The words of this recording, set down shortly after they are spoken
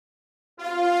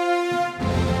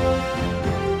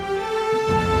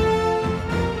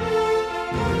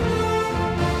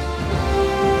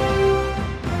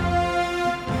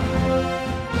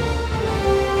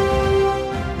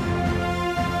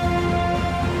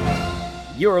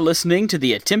You're listening to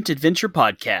the Attempt Adventure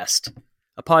Podcast,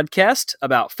 a podcast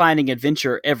about finding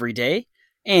adventure every day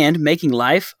and making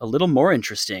life a little more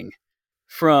interesting.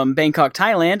 From Bangkok,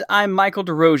 Thailand, I'm Michael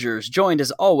DeRogers, joined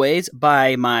as always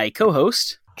by my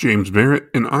co-host, James Barrett,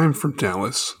 and I'm from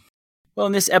Dallas. Well,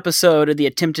 in this episode of the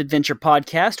Attempt Adventure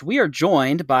Podcast, we are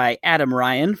joined by Adam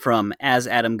Ryan from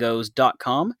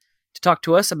asadamgoes.com to talk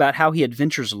to us about how he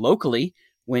adventures locally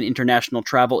when international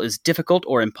travel is difficult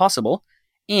or impossible,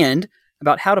 and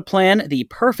about how to plan the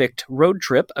perfect road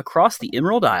trip across the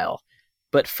Emerald Isle.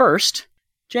 But first,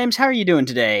 James, how are you doing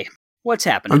today? What's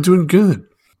happening? I'm doing good.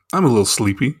 I'm a little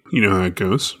sleepy. You know how it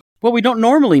goes. Well, we don't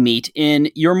normally meet in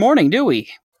your morning, do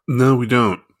we? No, we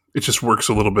don't. It just works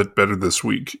a little bit better this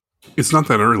week. It's not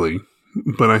that early,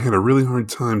 but I had a really hard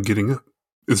time getting up.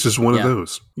 It's just one of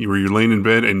those. You're laying in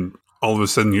bed and all of a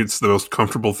sudden it's the most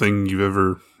comfortable thing you've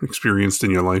ever experienced in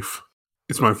your life.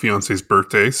 It's my fiance's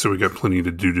birthday, so we got plenty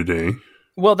to do today.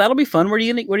 Well, that'll be fun. What are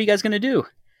you guys going to do?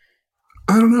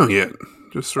 I don't know yet.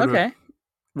 Just sort Okay. of.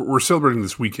 We're celebrating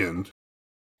this weekend.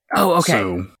 Oh, okay.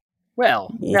 So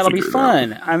Well, we'll that'll be figure it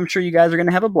fun. I'm sure you guys are going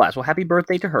to have a blast. Well, happy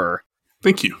birthday to her.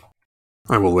 thank you.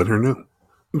 I will let her know.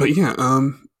 But yeah,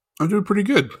 I'm doing pretty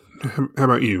good. How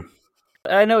about you?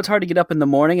 I know it's hard to get up in the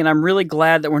morning, and I'm really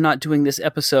glad that we're not doing this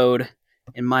episode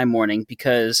in my morning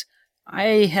because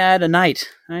I had a night.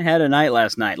 I had a night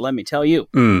last night, let me tell you.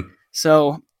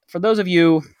 So, for those of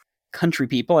you country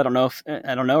people,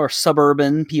 or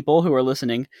suburban people who are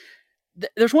listening,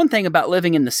 there's one thing about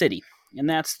living in the city, and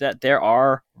that's that there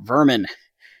are vermin.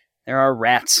 There are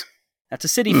rats. That's a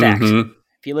city fact.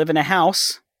 If you live in a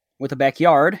house with a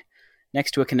backyard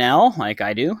next to a canal, like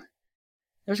I do,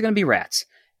 there's going to be rats.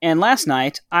 And last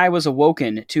night, I was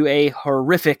awoken to a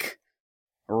horrific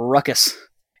ruckus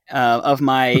of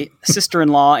my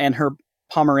sister-in-law and her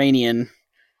Pomeranian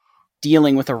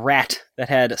dealing with a rat that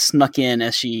had snuck in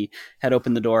as she had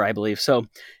opened the door, I believe. So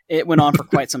it went on for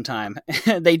quite some time.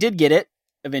 They did get it,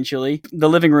 eventually. The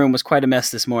living room was quite a mess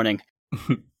this morning.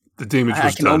 The damage was done.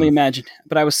 I can only imagine.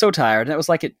 But I was so tired. That was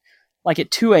like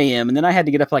at 2 a.m., and then I had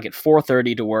to get up like at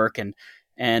 4:30 to work, and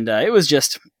it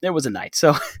was a night.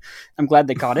 So I'm glad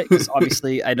they caught it, because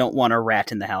obviously I don't want a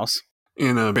rat in the house.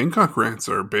 And Bangkok rats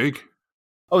are big.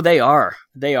 Oh, they are.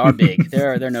 They are big.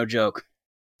 They're no joke.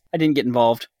 I didn't get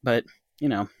involved, but,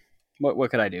 what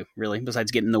could I do, really,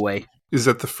 besides get in the way? Is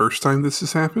that the first time this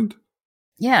has happened?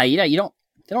 Yeah, they don't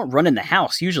run in the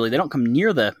house, usually. They don't come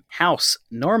near the house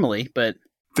normally, but...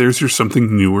 There's your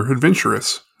something new or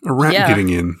adventurous. A rat getting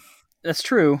in. That's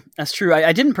true.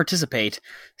 I didn't participate,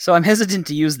 so I'm hesitant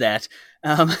to use that.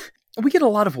 We get a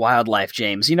lot of wildlife,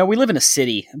 James. We live in a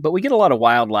city, but we get a lot of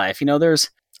wildlife. There's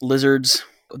lizards,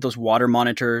 those water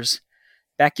monitors.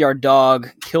 Backyard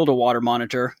dog killed a water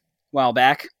monitor a while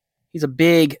back. He's a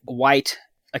big white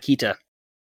Akita.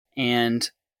 And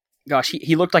gosh,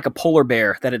 he looked like a polar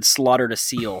bear that had slaughtered a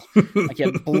seal. Like he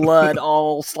had blood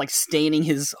all like staining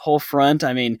his whole front.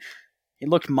 I mean, he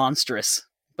looked monstrous.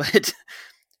 But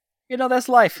that's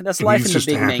life. That's life in the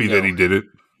big mango. He's just happy that he did it.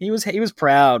 He was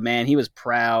proud, man. He was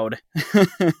proud.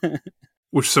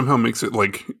 Which somehow makes it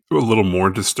like a little more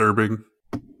disturbing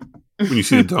when you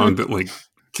see a dog that like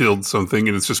killed something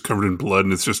and it's just covered in blood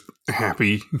and it's just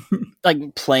happy.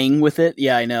 Like playing with it.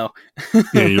 Yeah, I know.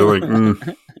 Yeah, you're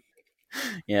like,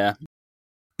 Yeah.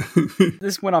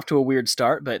 This went off to a weird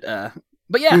start, but yeah,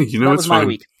 that was my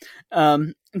week.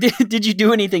 Did you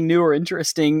do anything new or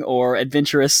interesting or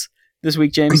adventurous this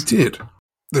week, James? I did.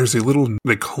 There's a little,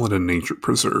 they call it a nature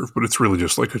preserve, but it's really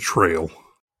just like a trail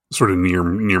sort of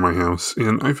near my house.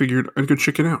 And I figured I'd go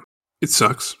check it out. It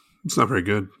sucks. It's not very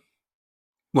good.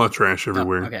 A lot of trash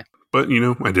everywhere. Oh, okay. But,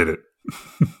 I did it.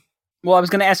 Well, I was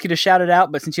going to ask you to shout it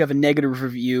out, but since you have a negative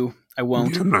review, I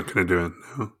won't. Yeah, I'm not going to do it.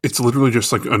 No. It's literally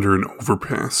just like under an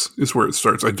overpass is where it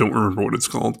starts. I don't remember what it's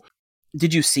called.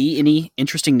 Did you see any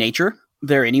interesting nature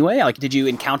there anyway? Like, did you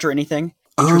encounter anything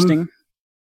interesting?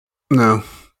 No.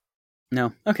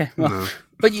 No. Okay. Well, no.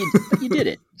 But you did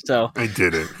it. So I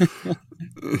did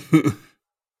it.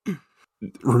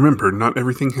 Remember, not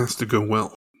everything has to go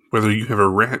well. Whether you have a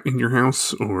rat in your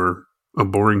house or a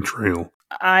boring trail.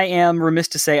 I am remiss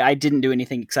to say I didn't do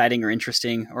anything exciting or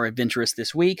interesting or adventurous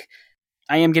this week.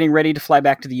 I am getting ready to fly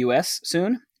back to the U.S.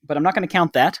 soon, but I'm not going to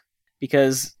count that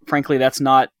because, frankly, that's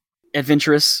not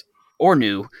adventurous or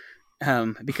new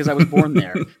because I was born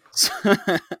there.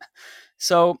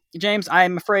 So, James,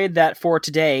 I'm afraid that for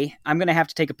today, I'm going to have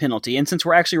to take a penalty. And since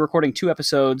we're actually recording 2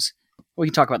 episodes, we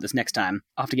can talk about this next time.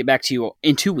 I'll have to get back to you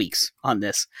in 2 weeks on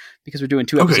this because we're doing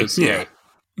 2 episodes today.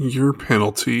 Your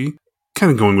penalty,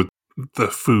 kind of going with the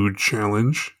food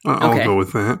challenge. I'll go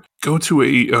with that. Go to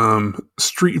a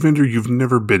street vendor you've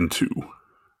never been to.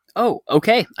 Oh,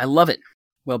 okay. I love it.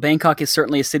 Well, Bangkok is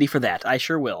certainly a city for that. I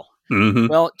sure will. Mm-hmm.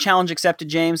 Well, challenge accepted,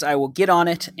 James. I will get on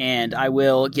it, and I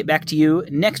will get back to you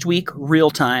next week,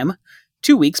 real time,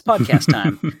 2 weeks podcast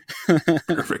time.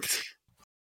 Perfect.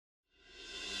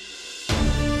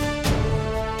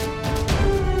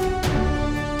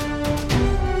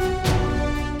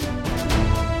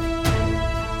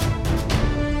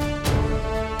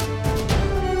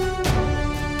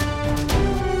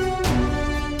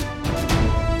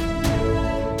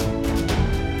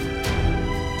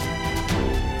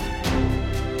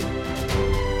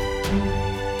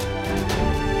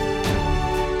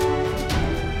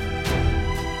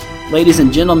 Ladies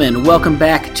and gentlemen, welcome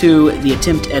back to the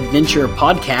Attempt Adventure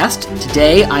podcast.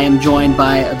 Today I am joined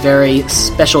by a very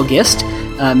special guest,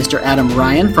 Mr. Adam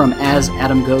Ryan from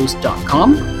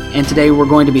asadamgoes.com. And today we're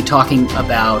going to be talking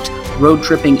about road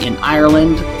tripping in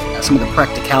Ireland, some of the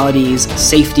practicalities,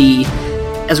 safety,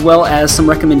 as well as some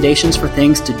recommendations for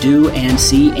things to do and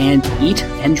see and eat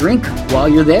and drink while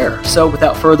you're there. So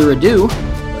without further ado,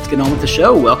 let's get on with the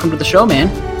show. Welcome to the show, man.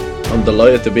 I'm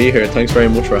delighted to be here. Thanks very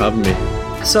much for having me.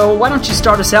 So why don't you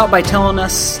start us out by telling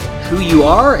us who you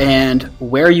are and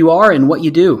where you are and what you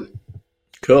do?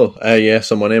 Cool.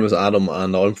 So my name is Adam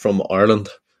and I'm from Ireland.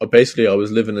 I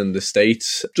was living in the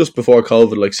States just before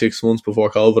COVID, like 6 months before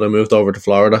COVID. I moved over to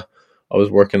Florida. I was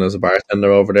working as a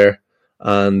bartender over there,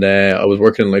 and I was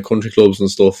working in like country clubs and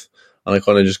stuff, and I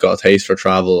kind of just got a taste for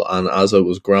travel. And as I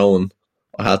was growing,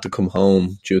 I had to come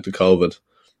home due to COVID.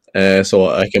 So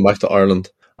I came back to Ireland.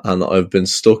 And I've been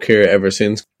stuck here ever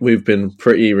since. We've been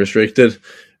pretty restricted.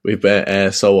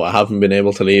 So I haven't been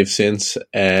able to leave since.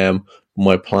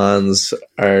 My plans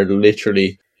are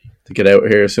literally to get out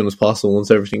here as soon as possible once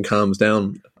everything calms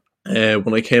down.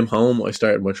 When I came home, I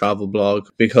started my travel blog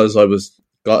because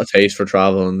got a taste for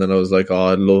travel, and then I was like,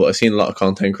 I've seen a lot of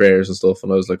content creators and stuff,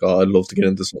 and I was like, I'd love to get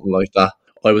into something like that.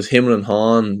 I was hemming and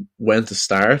hawing when to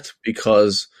start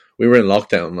because we were in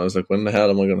lockdown, and I was like, when the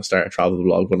hell am I going to start a travel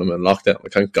blog when I'm in lockdown? I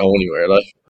can't go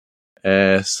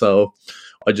anywhere. So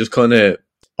I just I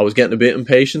was getting a bit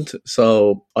impatient.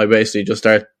 So I basically just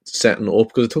started setting up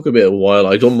because it took a bit of a while.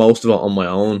 I done most of it on my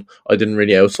own. I didn't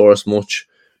really outsource much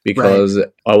because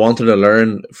I wanted to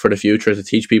learn for the future to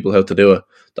teach people how to do it.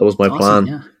 That was my plan.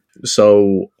 Yeah.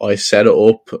 So I set it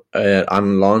up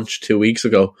and launched 2 weeks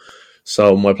ago.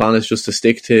 So my plan is just to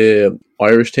stick to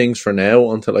Irish things for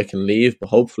now until I can leave. But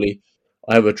hopefully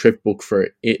I have a trip booked for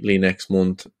Italy next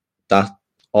month. That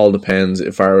all depends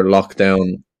if our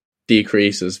lockdown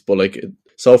decreases. But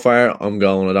so far I'm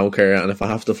going, I don't care. And if I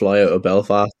have to fly out of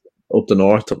Belfast up the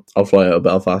north, I'll fly out of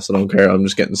Belfast. I don't care. I'm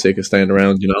just getting sick of staying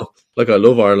around, I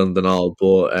love Ireland and all,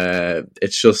 but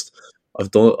it's just I've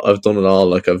done it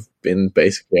all. I've been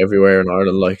basically everywhere in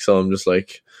Ireland. So I'm just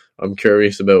I'm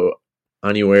curious about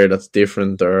anywhere that's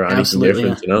different or anything Absolutely,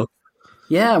 different,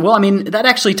 Yeah, well, I mean, that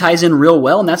actually ties in real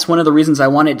well, and that's one of the reasons I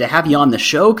wanted to have you on the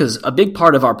show, because a big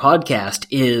part of our podcast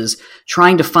is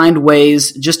trying to find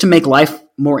ways just to make life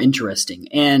more interesting.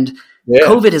 And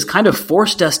COVID has kind of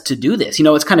forced us to do this.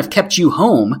 It's kind of kept you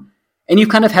home, and you've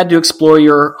kind of had to explore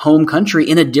your home country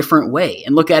in a different way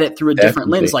and look at it through a different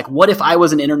lens. Like, what if I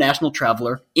was an international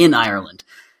traveler in Ireland?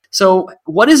 So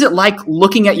what is it like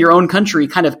looking at your own country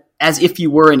kind of as if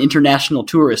you were an international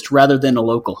tourist rather than a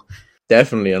local?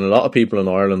 Definitely, and a lot of people in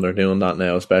Ireland are doing that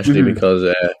now, especially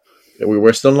because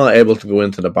we're still not able to go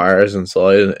into the bars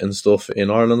inside and stuff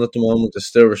in Ireland at the moment. It's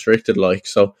still restricted,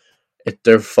 so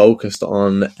they're focused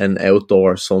on an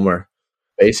outdoor summer.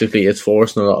 Basically, it's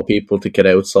forcing a lot of people to get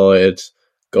outside,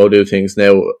 go do things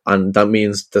now, and that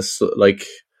means this,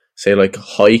 say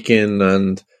hiking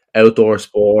and outdoor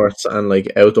sports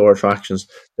and outdoor attractions,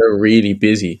 they're really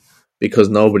busy because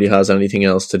nobody has anything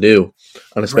else to do,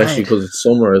 and especially because it's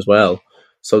summer as well,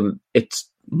 so it's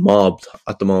mobbed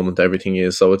at the moment. Everything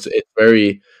is, so it's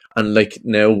very, and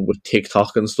now with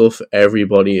TikTok and stuff,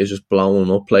 everybody is just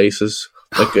blowing up places.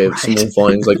 If someone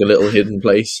finds a little hidden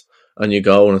place and you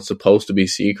go and it's supposed to be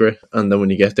secret, and then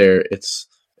when you get there, it's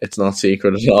not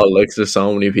secret at all. There's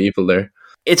so many people there.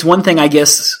 It's one thing, I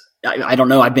guess. I don't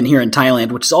know. I've been here in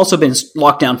Thailand, which has also been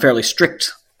locked down fairly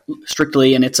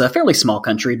strictly, and it's a fairly small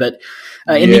country. But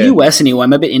in the U.S. anyway,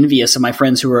 I'm a bit envious of my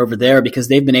friends who are over there because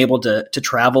they've been able to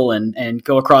travel and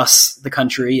go across the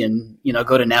country and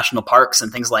go to national parks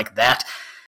and things like that.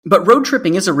 But road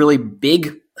tripping is a really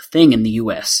big thing in the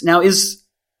U.S. Now,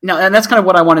 and that's kind of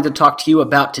what I wanted to talk to you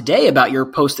about today, about your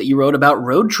post that you wrote about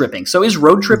road tripping. So is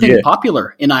road tripping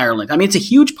popular in Ireland? I mean, it's a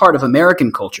huge part of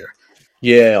American culture.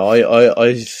 Yeah,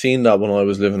 I seen that when I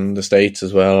was living in the States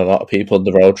as well. A lot of people,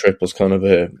 the road trip was kind of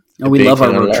we love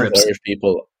our road trips. Irish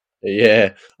people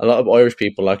Yeah, a lot of Irish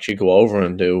people actually go over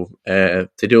and do. They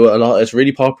do a lot. It's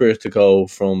really popular to go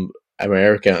from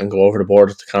America and go over the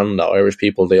border to Canada. Irish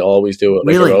people, they always do it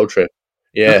like a Really? road trip.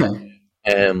 Yeah.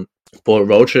 Okay. But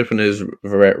road tripping is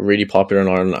really popular in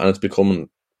Ireland, and it's becoming,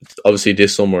 obviously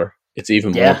this summer it's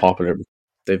even more Yeah. popular.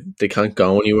 They can't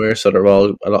go anywhere, so they're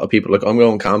all, a lot of people like, I'm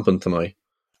going camping tonight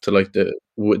to like the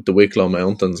Wicklow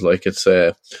Mountains. Like it's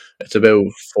about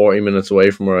 40 minutes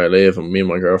away from where I live, and me and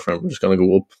my girlfriend we're just gonna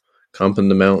go up, camp in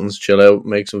the mountains, chill out,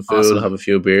 make some food, Awesome. have a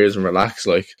few beers, and relax.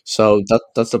 Like, so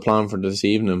that's the plan for this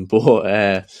evening. But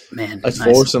Man, it's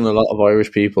nice. forcing a lot of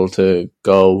Irish people to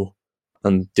go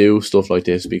and do stuff like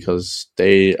this because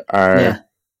they are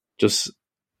just,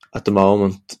 at the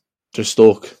moment, they're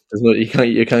stuck. There's no, you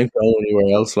can't go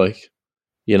anywhere else. Like,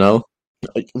 you know,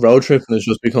 like, road tripping has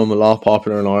just become a lot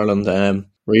popular in Ireland.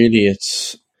 Really,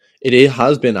 it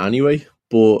has been anyway,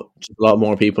 but just a lot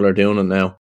more people are doing it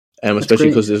now. Especially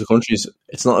because there's countries.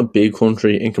 It's not a big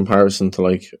country in comparison to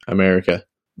like America.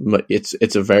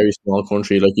 It's a very small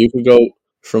country. Like, you could go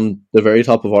from the very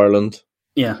top of Ireland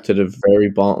to the very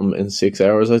bottom in 6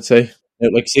 hours, I'd say.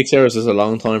 Like, 6 hours is a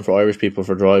long time for Irish people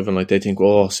for driving. Like, they think,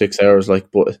 6 hours, like,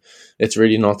 but it's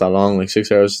really not that long. Like,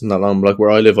 6 hours isn't that long. But like,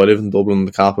 where I live in Dublin,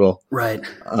 the capital. Right.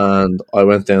 And I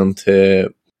went down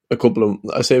to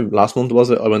last month,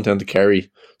 was it? I went down to Kerry.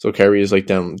 So Kerry is like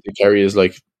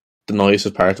the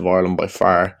nicest part of Ireland by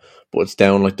far, but it's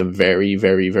down like the very,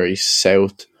 very, very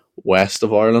south west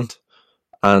of Ireland.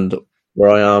 And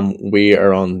where I am, we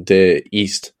are on the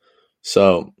east.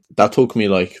 So that took me,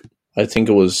 like, I think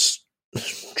it was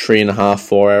 3.5,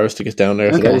 4 hours to get down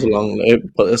there. So that was a long,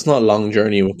 but it's not a long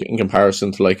journey in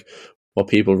comparison to like what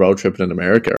people road tripping in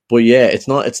America. But yeah, it's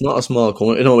not a small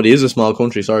country. No, it is a small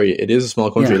country. Sorry, it is a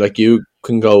small country. Like, you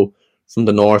can go from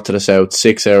the north to the south,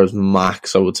 6 hours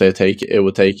max. I would say it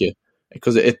would take you,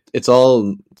 because it's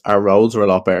all, our roads are a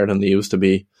lot better than they used to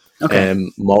be.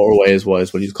 Motorways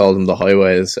wise, what you call them, the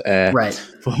highways. Right.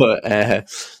 But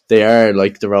they are,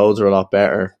 like, the roads are a lot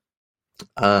better,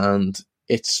 and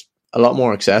it's a lot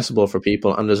more accessible for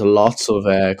people. And there's lots of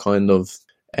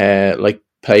like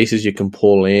places you can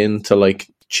pull in to like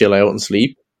chill out and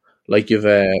sleep. Like, you've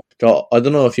got, I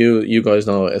don't know if you guys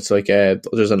know, it's like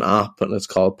there's an app and it's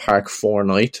called Park 4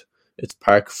 Night. It's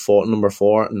Park 4 number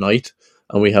 4 Night,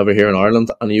 and we have it here in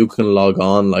Ireland. And you can log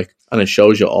on, like, and it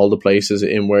shows you all the places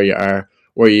in where you are,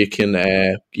 where you can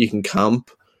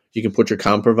camp. You can put your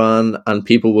camper van, and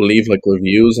people will leave like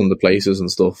reviews on the places and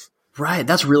stuff. Right,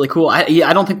 that's really cool. I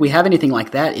don't think we have anything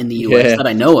like that in the US that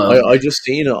I know of. I just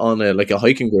seen it on a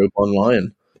hiking group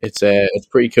online. It's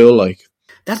pretty cool. Like,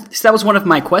 that was one of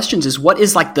my questions, is what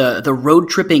is like the road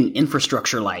tripping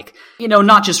infrastructure like? You know,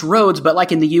 not just roads, but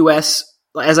like in the US,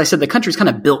 as I said, the country's kind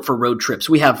of built for road trips.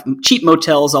 We have cheap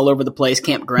motels all over the place,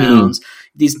 campgrounds,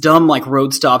 these dumb like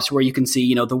road stops where you can see,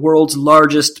 you know, the world's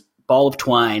largest ball of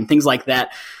twine, things like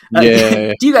that.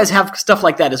 Do you guys have stuff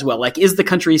like that as well? Like, is the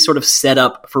country sort of set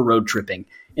up for road tripping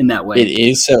in that way? It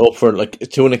is set up for, like,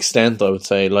 to an extent, I would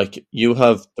say. Like, you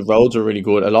have, the roads are really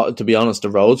good. A lot, to be honest, the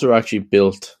roads are actually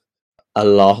built a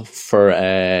lot for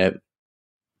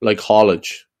like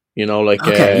haulage, you know, like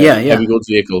heavy goods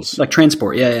vehicles, like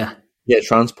transport. Yeah,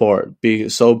 transport.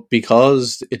 So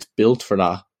because it's built for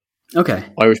that,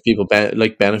 Irish people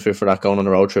benefit for that going on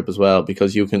a road trip as well,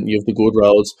 because you have the good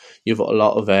roads, you have a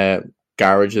lot of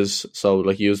garages, so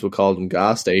like you would call them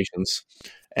gas stations,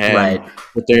 right?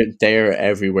 But they're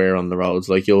everywhere on the roads.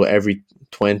 Like, you'll every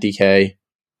 20k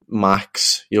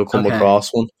max you'll come across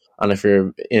one. And if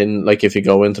you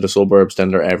go into the suburbs, then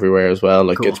they're everywhere as well.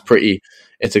 Like,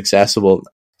 it's accessible.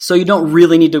 So you don't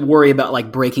really need to worry about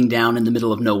like breaking down in the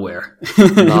middle of nowhere.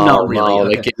 No, Not really. No.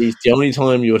 Like, the only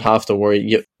time you would have to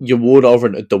worry, you would over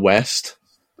the west.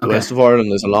 The west of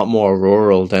Ireland is a lot more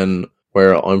rural than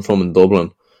where I'm from in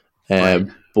Dublin. But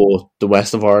the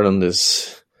west of Ireland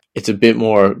it's a bit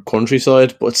more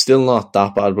countryside, but it's still not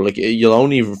that bad. But like, you'll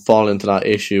only fall into that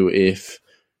issue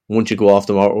once you go off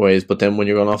the motorways. But then when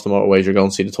you're going off the motorways, you're going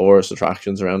to see the tourist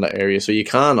attractions around that area. So you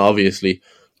can, obviously,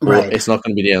 but it's not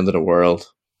going to be the end of the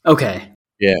world. Okay.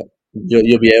 Yeah.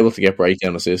 You'll be able to get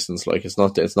breakdown assistance. Like, it's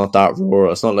not that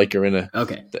rural. It's not like you're in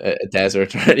a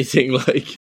desert or anything. Like.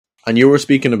 And you were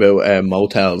speaking about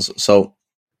motels. So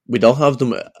we don't have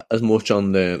them as much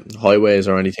on the highways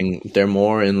or anything. They're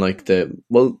more in like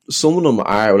some of them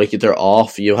are like, they're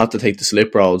off. You have to take the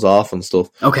slip roads off and stuff.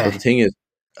 Okay. But the thing is,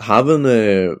 having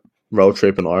a road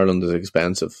trip in Ireland is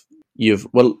expensive. You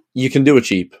can do it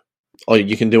cheap, or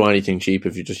you can do anything cheap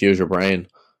if you just use your brain.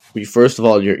 But first of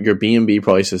all, your B&B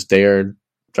prices, they're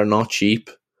not cheap.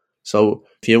 So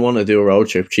if you want to do a road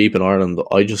trip cheap in Ireland,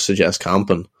 I just suggest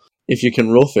camping. if you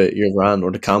can rough it, you're grand.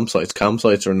 Or the campsites.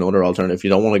 Campsites are another alternative. If you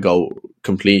don't want to go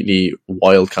completely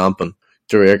wild camping,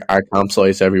 there are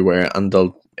campsites everywhere, and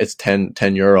it's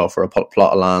 €10 for a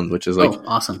plot of land, which is like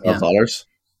awesome. $12.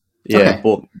 Yeah,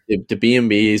 but the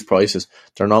B&B's prices,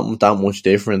 they're not that much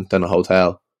different than a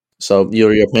hotel. So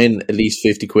you're paying at least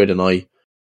 £50 a night.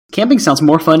 Camping sounds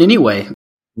more fun anyway.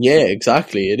 Yeah,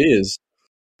 exactly. It is.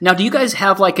 Now, do you guys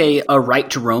have like a right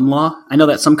to roam law? I know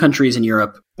that some countries in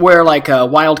Europe where like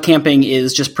wild camping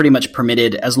is just pretty much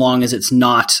permitted as long as it's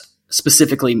not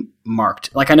specifically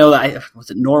marked. Like I know that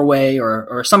was it Norway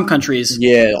or some countries.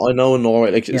 Yeah, I know in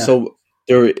Norway. So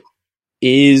there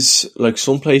is like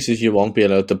some places you won't be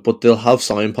allowed to, but they'll have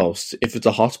signposts. If it's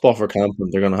a hotspot for camping,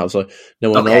 they're going to have sign.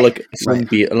 Now I know like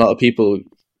a lot of people,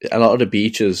 a lot of the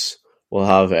beaches will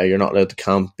have you're not allowed to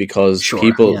camp because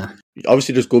people. Yeah.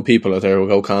 Obviously, there's good people out there who will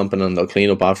go camping and they'll clean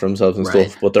up after themselves and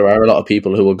stuff. But there are a lot of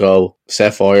people who will go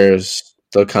set fires.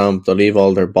 They'll camp. They'll leave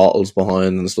all their bottles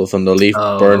behind and stuff, and they'll leave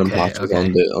burning patches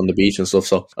on the beach and stuff.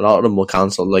 So a lot of them will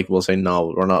cancel. Like we'll say,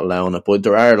 no, we're not allowing it. But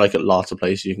there are like lots of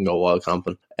places you can go wild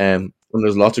camping. And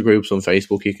there's lots of groups on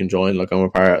Facebook you can join. Like I'm a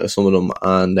part of some of them,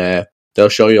 and they'll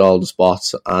show you all the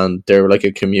spots. And they're like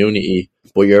a community,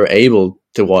 but you're able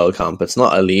to wild camp. It's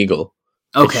not illegal.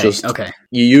 You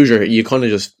kind of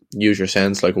just use your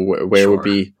sense, like where would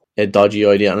be a dodgy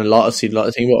idea. And a lot of thing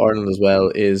about Ireland as well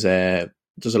is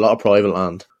there's a lot of private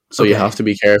land, so you have to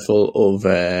be careful of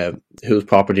whose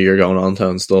property you're going onto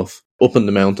and stuff. Up in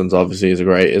the mountains, obviously, is a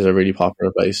really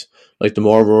popular place. Like the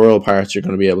more rural parts, you're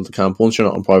going to be able to camp once you're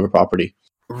not on private property.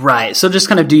 Right. So just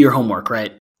kind of do your homework,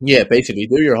 right? Yeah, basically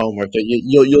do your homework.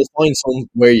 You'll find some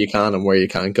where you can and where you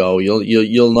can't go.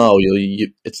 You'll know.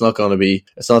 It's not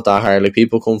that hard. Like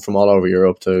people come from all over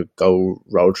Europe to go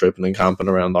road tripping and camping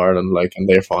around Ireland, like, and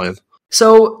they're fine.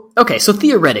 So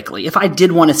theoretically, if I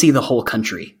did want to see the whole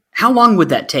country, how long would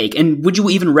that take? And would you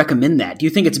even recommend that? Do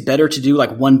you think it's better to do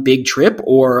like one big trip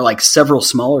or like several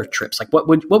smaller trips? Like what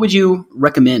would you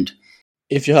recommend?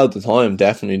 If you have the time,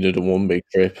 definitely do the one big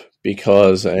trip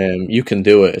because you can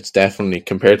do it. It's definitely,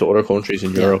 compared to other countries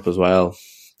in Europe as well,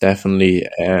 definitely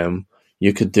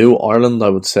you could do Ireland, I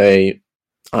would say,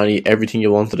 everything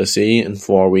you wanted to see in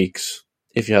 4 weeks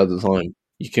if you had the time.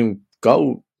 You can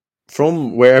go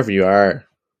from wherever you are,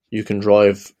 you can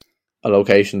drive a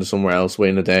location to somewhere else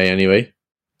within a day anyway.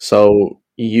 So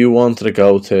you wanted to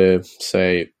go to,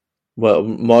 say, well,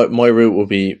 my route would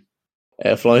be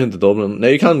fly into Dublin. Now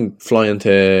you can fly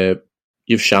into,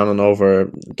 you've Shannon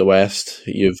over the west,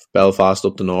 you've Belfast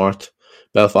up the north.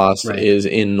 Belfast is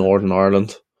in Northern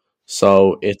Ireland,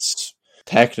 so it's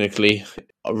technically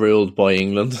ruled by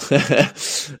England.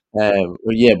 But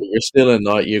you're still in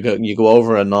that. You go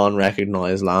over a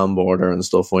non-recognised land border and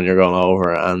stuff when you're going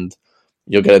over, and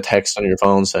you'll get a text on your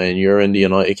phone saying you're in the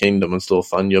United Kingdom and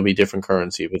stuff, and you'll be different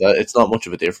currency. But it's not much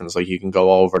of a difference. Like you can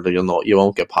go over, you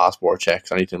won't get passport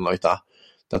checks, anything like that.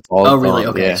 That's all. Oh, really?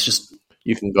 Okay. Yeah. It's just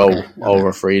you can go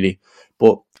over freely,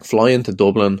 but fly into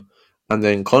Dublin, and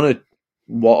then kind of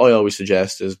what I always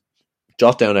suggest is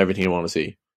jot down everything you want to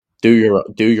see. Do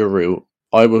your route.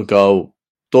 I would go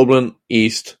Dublin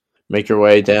east, make your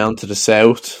way down to the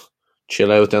south,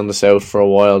 chill out down the south for a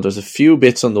while. There's a few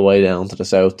bits on the way down to the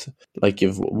south, like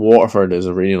you've Waterford is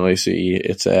a really nice city.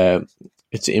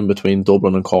 It's in between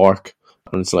Dublin and Cork,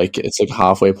 and it's like a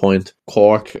halfway point.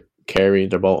 Cork, Kerry,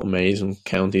 they're both amazing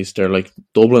counties. They're like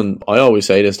Dublin. I always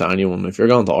say this to anyone: if you're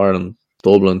going to Ireland,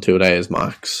 Dublin 2 days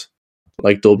max.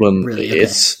 Like Dublin, really?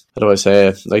 It's how do I say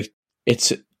it? Like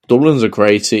Dublin's a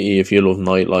great city if you love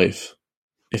nightlife.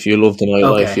 If you love the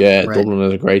nightlife, Dublin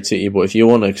is a great city. But if you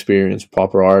want to experience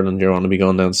proper Ireland, you're going to be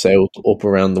going down south, up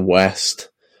around the west,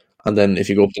 and then if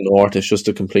you go up the north, it's just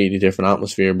a completely different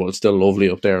atmosphere. But it's still lovely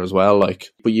up there as well.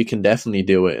 Like, but you can definitely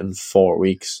do it in 4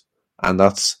 weeks, and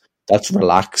that's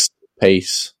relaxed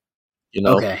pace. You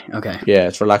know, okay, yeah,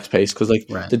 it's relaxed pace because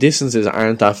the distances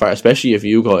aren't that far, especially if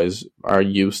you guys are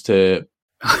used to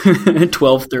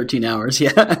 12, 13 hours.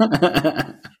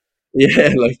 Yeah. Yeah,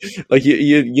 like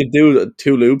you do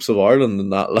 2 loops of Ireland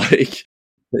and that, like,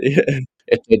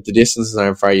 if the distances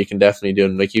aren't far, you can definitely do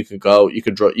it. Like you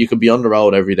could be on the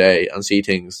road every day and see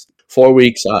things. 4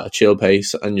 weeks at a chill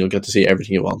pace, and you'll get to see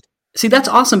everything you want. See, that's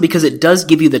awesome because it does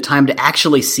give you the time to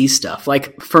actually see stuff.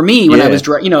 Like for me, when I was,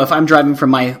 if I'm driving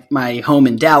from my home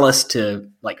in Dallas to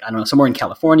somewhere in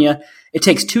California, it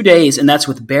takes 2 days, and that's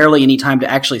with barely any time to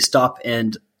actually stop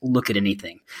and look at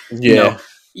anything. Yeah.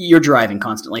 You're driving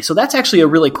constantly. So that's actually a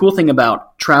really cool thing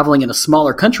about traveling in a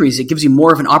smaller countries. It gives you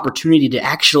more of an opportunity to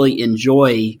actually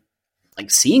enjoy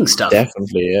seeing stuff.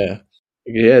 Definitely, yeah.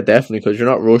 Yeah, definitely, because you're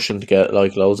not rushing to get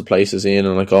loads of places in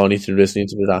and I need to do this, need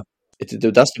to do that.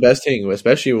 That's the best thing,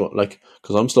 especially like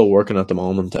because I'm still working at the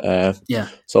moment.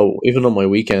 So even on my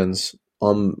weekends,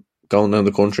 I'm going down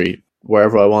the country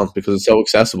wherever I want because it's so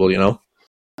accessible.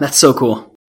 That's so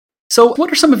cool. So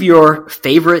what are some of your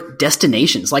favorite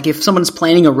destinations? Like if someone's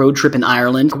planning a road trip in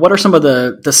Ireland, what are some of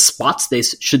the spots they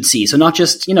should see? So not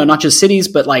just cities,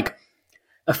 but like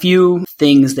a few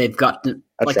things they've got to,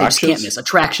 like they just can't miss.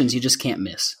 Attractions you just can't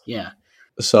miss. Yeah.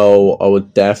 So I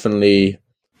would definitely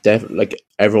like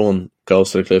everyone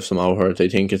goes to the Cliffs of Moher. They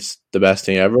think it's the best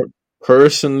thing ever.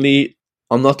 Personally,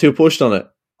 I'm not too pushed on it.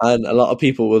 And a lot of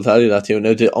people will tell you that too.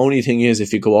 Now, the only thing is,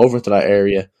 if you go over to that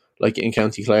area, like in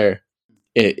County Clare,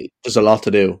 there's a lot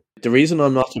to do. The reason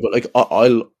I'm not too, but like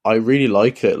I really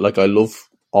like it. Like I love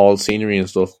all scenery and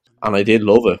stuff, and I did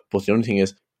love it. But the only thing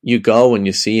is, you go and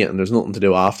you see it, and there's nothing to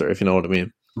do after, if you know what I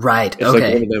mean. Right. It's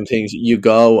like one of them things. You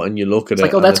go and you look at it.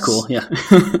 Like, oh, that's cool. Yeah.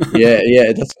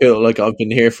 yeah, that's cool. Like I've been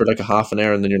here for like a half an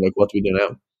hour, and then you're like, what do we do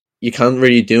now? You can't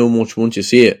really do much once you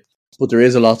see it. But there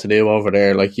is a lot to do over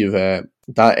there. Like you've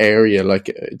that area,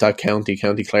 like that County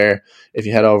Clare. If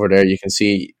you head over there, you can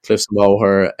see Cliffs of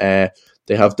Moher.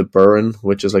 They have the Burren,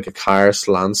 which is like a karst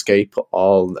landscape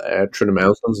all through the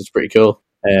mountains. It's pretty cool.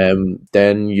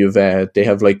 Then you've they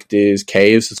have like these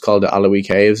caves. It's called the Allowee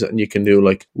Caves, and you can do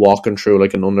like walking through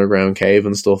like an underground cave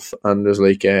and stuff. And there's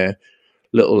like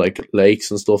little like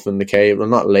lakes and stuff in the cave. Well,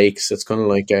 not lakes. It's kind of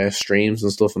like streams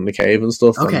and stuff in the cave and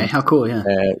stuff. Okay, and, how cool! Yeah,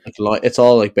 it's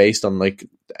all like based on like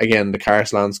again the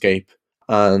karst landscape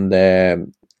and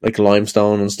like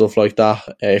limestone and stuff like that.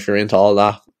 If you're into all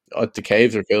that. The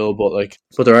caves are cool,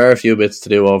 but there are a few bits to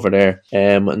do over there.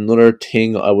 Another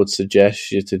thing I would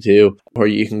suggest you to do, where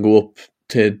you can go up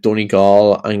to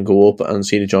Donegal and go up and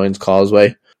see the Giant's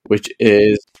Causeway, which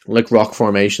is like rock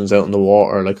formations out in the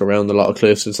water, like around a lot of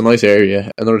cliffs. It's a nice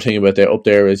area. Another thing about up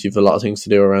there is you've a lot of things to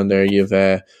do around there. You've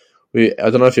I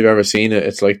don't know if you've ever seen it.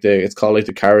 It's called like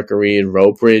the Carrick-a-Reid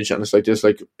rope bridge, and it's like this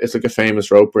it's like a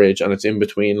famous rope bridge, and it's in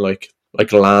between like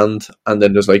land, and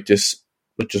then there's like this.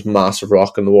 Like just massive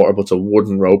rock in the water, but it's a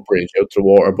wooden rope bridge out to the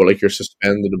water, but like you're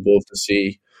suspended above the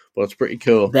sea. But it's pretty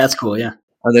cool. That's cool, yeah.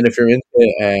 And then if you're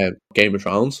into Game of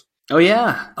Thrones. Oh,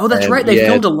 yeah. Oh, that's right. They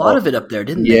filmed a lot of it up there,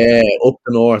 didn't they? Yeah, up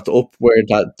the north, up where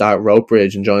that rope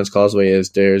bridge and Giant's Causeway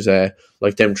is, there's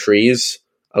like them trees.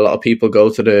 A lot of people go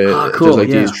to cool,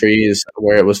 there's these trees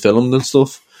where it was filmed and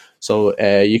stuff. So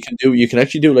you can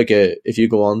actually do like if you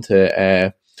go on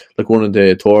to like one of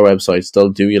the tour websites, they'll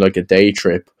do you like a day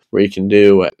trip where you can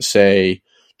do, say,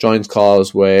 Giant's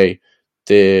Causeway,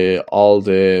 all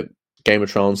the Game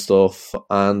of Thrones stuff,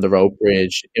 and the rope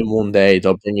bridge in one day.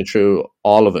 They'll bring you through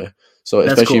all of it. So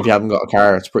especially if you haven't got a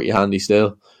car, it's pretty handy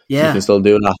still. Yeah. You can still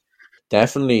do that.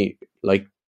 Definitely, like,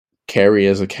 Kerry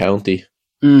as a county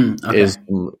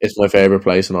it's my favourite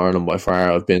place in Ireland by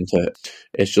far. I've been to.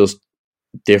 It's just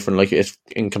different. Like, it's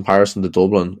in comparison to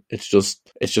Dublin, it's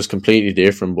just completely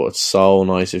different, but it's so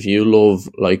nice. If you love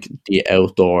like the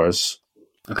outdoors,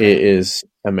 it is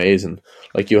amazing.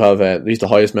 Like you have the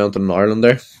highest mountain in Ireland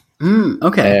there.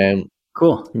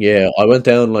 Cool. Yeah, I went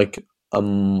down like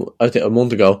I think a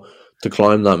month ago to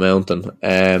climb that mountain.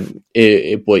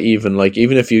 But even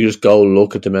if you just go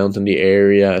look at the mountain, the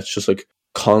area, it's just like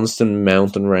constant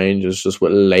mountain ranges, just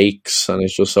with lakes, and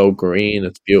it's just so green.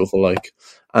 It's beautiful. Like,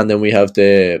 and then we have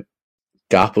the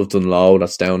Gap of Dunlow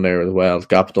that's down there as well. The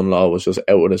Gap of Dunlow was just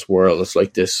out of this world. It's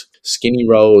like this skinny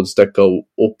roads that go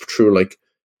up through like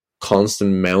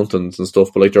constant mountains and stuff,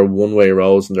 but like they're one-way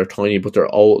roads and they're tiny, but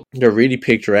they're really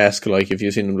picturesque. Like if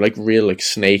you've seen them, like real like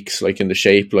snakes, like in the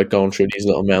shape, like going through these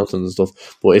little mountains and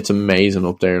stuff. But it's amazing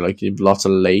up there. Like you've lots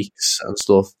of lakes and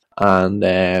stuff, and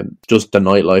just the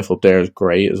nightlife up there is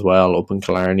great as well up in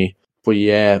Killarney. But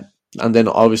yeah, and then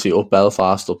obviously up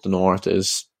Belfast, up the north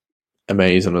is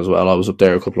amazing as well. I was up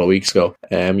there a couple of weeks ago.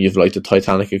 You've like the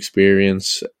Titanic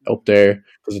experience up there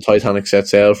because the Titanic set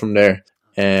sail from there.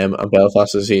 And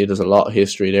Belfast, there's a lot of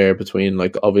history there between,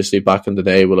 like, obviously back in the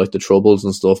day with like the Troubles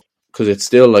and stuff, because it's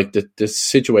still like the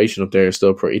situation up there is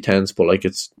still pretty tense, but like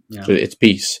it's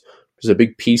peace. There's a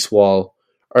big peace wall,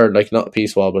 or like not a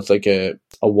peace wall, but it's like a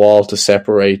wall to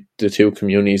separate the two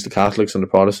communities, the Catholics and the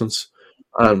Protestants.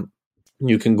 And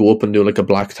you can go up and do like a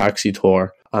black taxi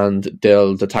tour, and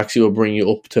the taxi will bring you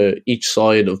up to each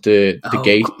side of the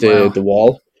gate, the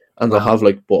wall, and they'll have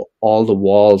like, but all the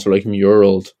walls are like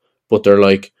muraled. But they're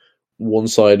like, one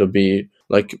side will be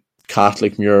like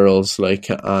Catholic murals, like,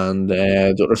 and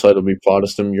the other side will be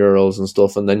Protestant murals and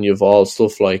stuff. And then you've all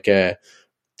stuff like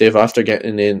they've, after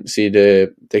getting in, see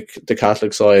the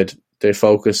Catholic side, they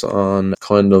focus on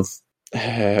kind of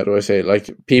how do I say, like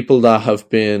people that have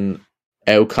been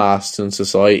outcasts in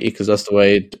society because that's the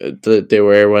way they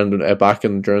were when back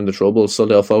in during the Troubles. So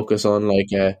they'll focus on like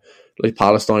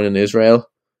Palestine and Israel.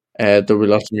 There were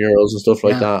lots of murals and stuff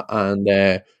like that,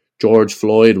 and George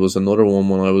Floyd was another one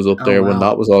when I was up there when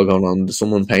that was all going on.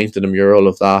 Someone painted a mural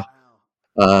of that,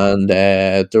 and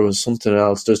there was something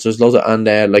else. There's loads of,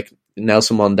 and like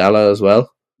Nelson Mandela as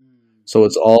well. So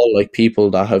it's all like people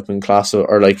that have been classified,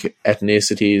 or like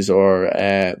ethnicities, or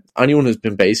anyone who's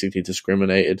been basically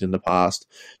discriminated in the past.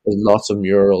 There's lots of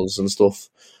murals and stuff,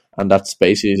 and that's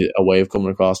basically a way of coming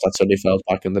across. That's how they felt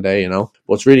back in the day, you know.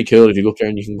 But it's really cool if you go up there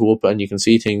and you can go up and you can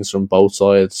see things from both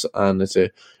sides, and it's a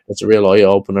real eye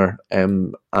opener.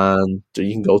 And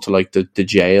you can go to like the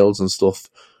jails and stuff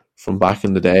from back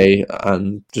in the day,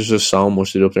 and there's just so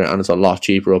much to do up there, and it's a lot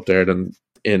cheaper up there than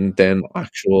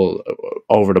actual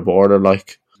over the border.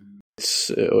 Like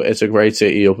it's a great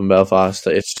city up in Belfast.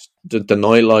 It's the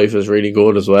nightlife is really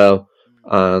good as well,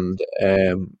 and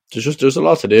there's a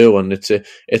lot to do, and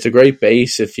it's a great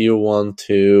base if you want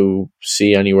to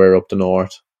see anywhere up the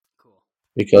north.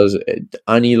 Because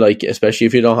especially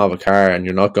if you don't have a car and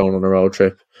you're not going on a road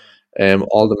trip,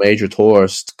 all the major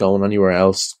tourists going anywhere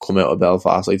else come out of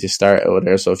Belfast. Like they start out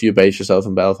there. So if you base yourself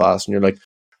in Belfast and you're like,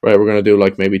 right, we're going to do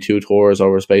like maybe 2 tours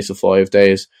over a space of 5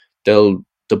 days, the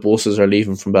buses are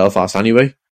leaving from Belfast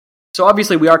anyway. So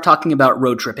obviously we are talking about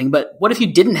road tripping, but what if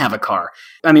you didn't have a car?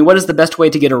 I mean, what is the best way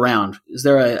to get around? Is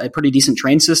there a pretty decent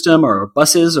train system or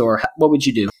buses, or what would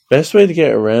you do? Best way to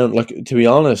get around, like, to be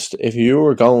honest, if you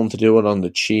were going to do it on the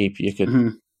cheap, you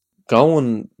could go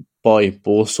and buy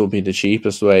bus would be the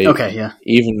cheapest way. Okay, yeah.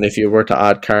 Even if you were to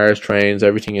add cars, trains,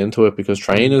 everything into it, because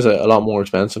train is a lot more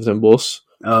expensive than bus.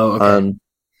 Oh, okay.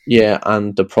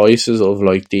 And the prices of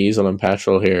like diesel and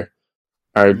petrol here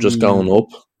are just going up.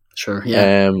 Sure,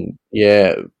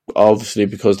 yeah. Obviously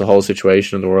because the whole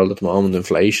situation in the world at the moment,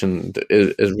 inflation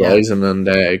is rising, and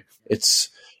it's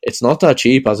not that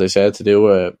cheap, as I said, to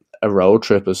do a road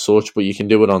trip as such, but you can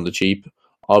do it on the cheap,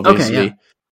 obviously. Okay, yeah.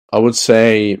 I would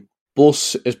say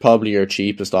bus is probably your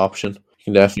cheapest option. You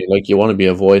can definitely, you want to be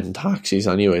avoiding taxis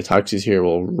anyway. Taxis here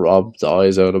will rob the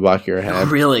eyes out of the back of your head. Oh,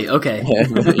 really? Okay.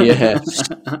 Yeah.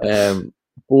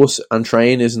 Bus and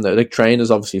train isn't that, like, train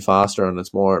is obviously faster and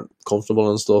it's more comfortable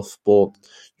and stuff, but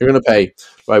you're going to pay.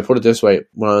 Right, put it this way,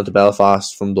 when I went to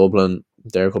Belfast from Dublin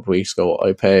there a couple of weeks ago,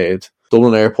 I paid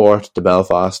Dublin Airport to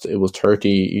Belfast, it was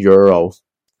 €30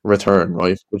 return,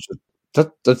 right? Which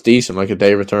that's decent, like a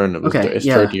day return. It's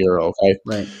 €30, okay?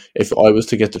 Right. If I was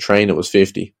to get the train, it was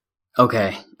 50.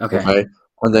 Okay.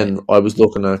 And then I was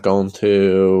looking at going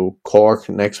to Cork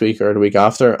next week or the week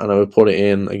after, and I would put it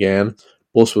in again.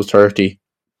 Bus was 30,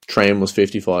 train was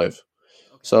 55.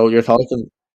 So you're talking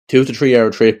 2 to 3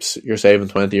 hour trips, you're saving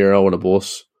 €20 with a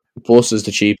bus. Bus is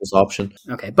the cheapest option.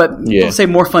 Okay, but we'll say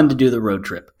more fun to do the road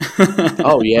trip.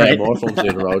 Oh yeah, right? More fun to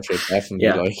do the road trip,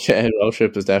 definitely. Road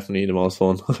trip is definitely the most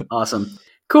fun. Awesome,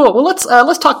 cool. Well,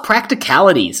 let's talk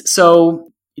practicalities.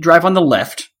 So you drive on the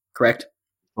left, correct?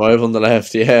 Drive on the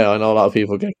left. Yeah, I know a lot of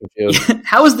people get confused.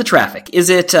 How is the traffic? Is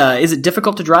it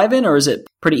difficult to drive in, or is it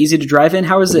pretty easy to drive in?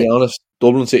 How is it? To be honest,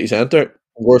 Dublin city centre,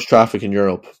 worst traffic in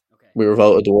Europe. Okay. We were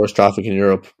voted the worst traffic in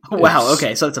Europe. Wow.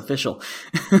 Okay, so it's official.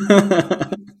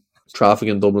 Traffic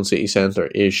in Dublin city centre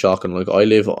is shocking. Like,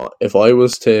 if I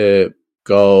was to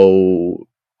go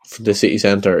for the city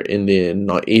centre in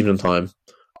the evening time,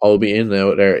 I'll be in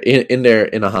there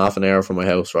in a half an hour from my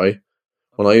house, right?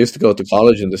 When I used to go to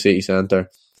college in the city centre,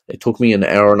 it took me an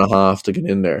hour and a half to get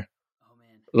in there. Oh,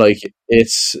 man. Like,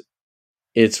 it's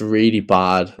really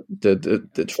bad,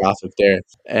 the traffic there.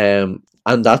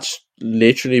 And that's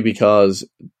literally because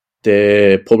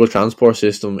the public transport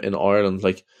system in Ireland,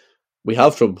 like, we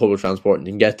have public transport and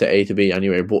you can get to A to B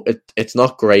anyway, but it's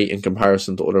not great in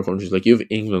comparison to other countries. Like, you have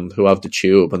England who have the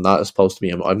tube, and that is supposed to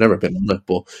be, I've never been on it,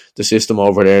 but the system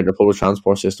over there, the public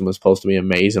transport system is supposed to be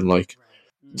amazing. Like,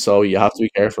 so you have to be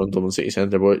careful in Dublin city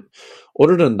centre, but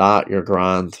other than that, you're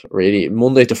grand, really.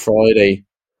 Monday to Friday,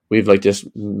 we've like this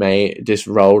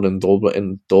road in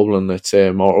Dublin, it's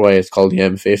a motorway, it's called the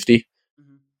M50.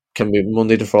 Can be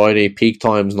Monday to Friday, peak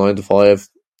times 9 to 5.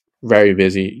 Very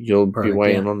busy. You'll be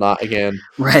waiting on that again.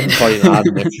 Right. Probably add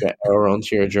an extra hour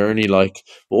onto your journey. Like,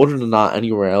 but other than that,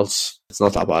 anywhere else, it's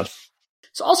not that bad.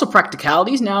 So also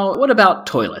practicalities. Now, what about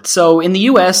toilets? So in the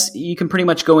US, you can pretty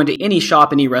much go into any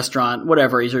shop, any restaurant,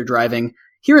 whatever as you're driving.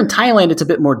 Here in Thailand, it's a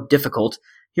bit more difficult.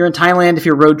 Here in Thailand, if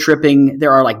you're road tripping,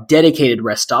 there are like dedicated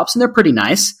rest stops, and they're pretty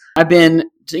nice. I've been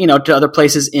to other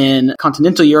places in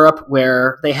continental Europe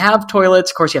where they have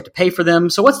toilets. Of course, you have to pay for them.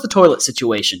 So what's the toilet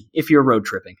situation if you're road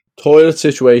tripping? Toilet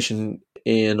situation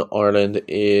in Ireland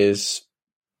is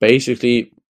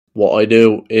basically what I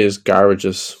do is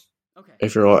garages. Okay.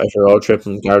 if you're road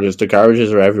tripping, garages, the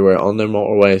garages are everywhere on their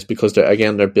motorways because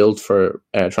they're built for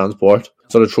transport.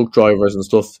 So the truck drivers and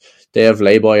stuff, they have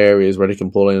lay-by areas where they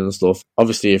can pull in and stuff.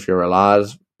 Obviously, if you're a lad,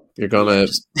 you're gonna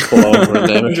pull over and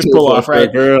then just pull off, right?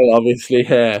 If you're a girl, obviously,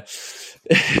 yeah.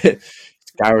 It's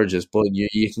garages, but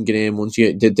you can get in once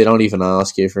they don't even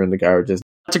ask you if you're in the garages.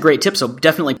 That's a great tip. So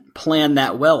definitely plan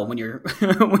that well when you're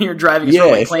when you're driving.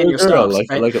 Yeah, plan your stops.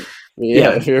 Right?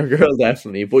 If you're a girl,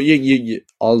 definitely. But you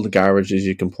all the garages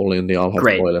you can pull in, they all have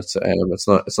toilets. It's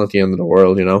not the end of the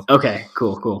world, you know. Okay,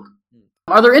 cool.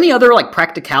 Are there any other like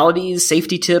practicalities,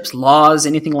 safety tips, laws,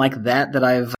 anything like that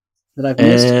I've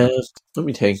missed? Let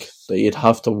me think. That you'd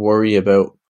have to worry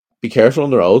about. Be careful on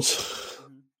the roads.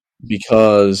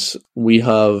 Because we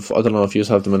have, I don't know if you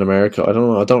have them in America. I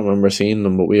don't remember seeing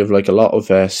them, but we have like a lot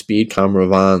of speed camera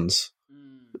vans.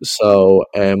 So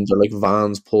they're like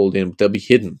vans pulled in, but they'll be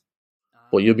hidden.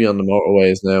 But you'll be on the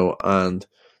motorways now, and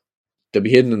they'll be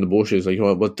hidden in the bushes.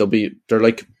 But they're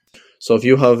like. So if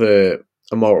you have a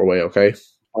motorway, okay,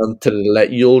 and to the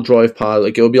left, you'll drive past.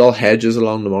 Like it'll be all hedges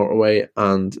along the motorway,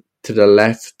 and to the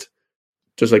left,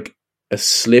 there's like a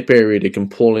slip area they can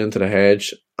pull into the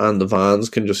hedge. And the vans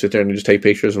can just sit there and just take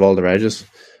pictures of all the edges.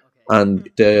 And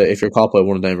if you're caught by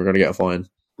one of them, you're going to get a fine.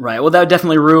 Right. Well, that would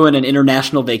definitely ruin an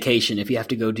international vacation if you have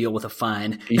to go deal with a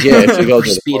fine. Yeah, if you go to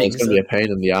speeding, it's going to be a pain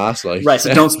in the ass. Like, right,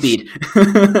 so don't speed.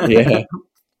 Yeah.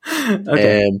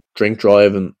 Okay. Drink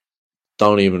driving,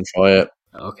 don't even try it.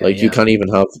 Okay. Like, you can't even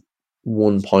have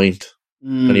 1 pint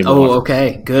anymore. Oh,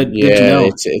 okay. Good. Yeah, good to know.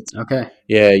 It's okay.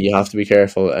 Yeah, you have to be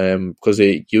careful because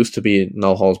it used to be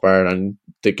no holds barred, and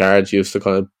the guards used to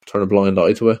kind of turn a blind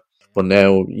eye to it. But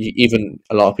now, even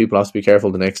a lot of people have to be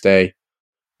careful the next day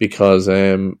because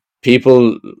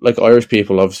people, like Irish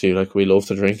people, obviously, like we love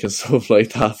to drink and stuff like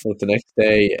that. But the next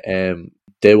day,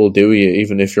 they will do you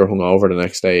even if you're hungover the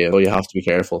next day. So you have to be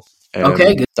careful.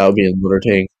 Okay, good. That would be another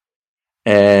thing.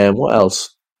 What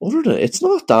else? Other than it's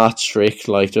not that strict.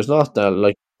 Like there's not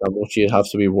that much you'd have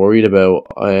to be worried about.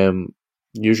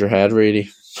 Use your head, really.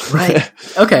 Right.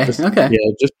 Okay. Okay.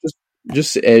 Yeah.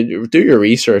 Just do your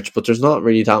research, but there's not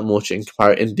really that much in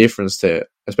difference to,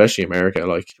 especially America.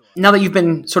 Like now that you've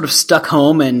been sort of stuck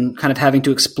home and kind of having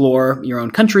to explore your own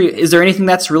country, is there anything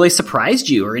that's really surprised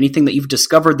you, or anything that you've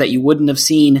discovered that you wouldn't have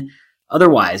seen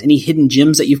otherwise? Any hidden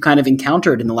gems that you've kind of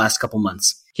encountered in the last couple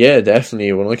months? Yeah,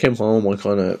 definitely. When I came home,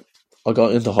 I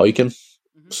got into hiking.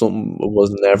 Something I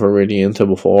was never really into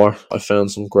before. I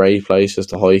found some great places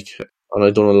to hike, and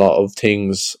I've done a lot of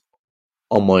things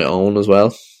on my own as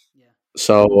well.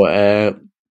 So I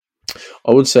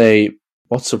would say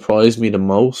what surprised me the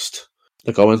most,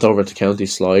 like I went over to County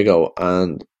Sligo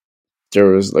and there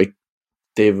was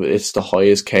it's the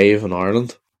highest cave in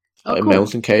Ireland, a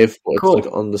mountain cave, but it's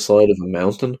like on the side of a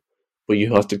mountain, but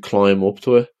you have to climb up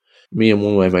to it. Me and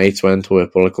one of my mates went to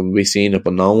it, but we seen it,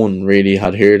 but no one really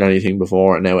had heard anything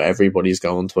before, and now everybody's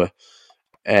going to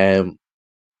it.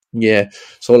 Yeah,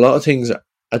 so a lot of things.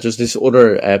 Just this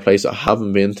other place I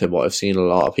haven't been to, but I've seen a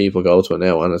lot of people go to it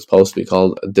now, and it's supposed to be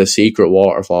called the Secret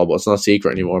Waterfall, but it's not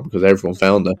secret anymore because everyone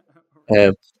found it.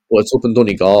 Well, it's up in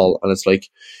Donegal, and it's like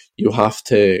you have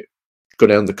to go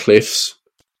down the cliffs,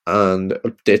 and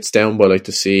it's down by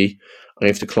the sea, and you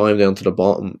have to climb down to the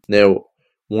bottom. Now,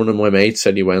 one of my mates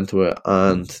said he went to it,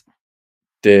 and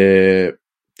the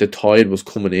tide was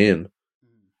coming in.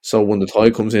 So when the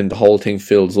tide comes in, the whole thing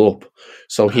fills up.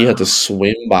 So he had to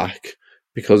swim back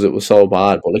because it was so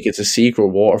bad. But it's a secret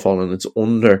waterfall, and it's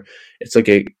like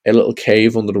a little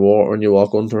cave under the water, and you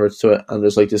walk under it to it, and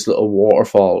there's this little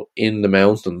waterfall in the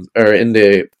mountain or in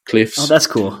the cliffs. Oh, that's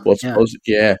cool.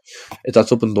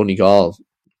 That's up in Donegal.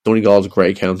 Donegal's a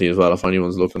great county as well if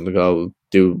anyone's looking to go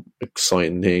do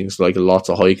exciting things, lots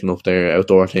of hiking up there,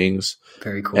 outdoor things.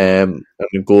 Very cool. And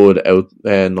a good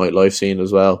nightlife scene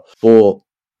as well. But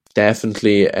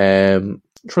definitely I'm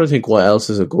trying to think what else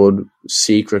is a good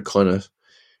secret kind of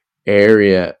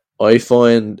area. I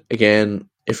find, again,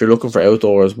 if you're looking for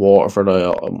outdoors, Waterford,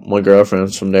 my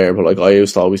girlfriend's from there, but I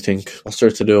used to always think I'll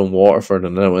start to do in Waterford,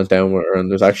 and then I went down with her, and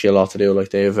there's actually a lot to do.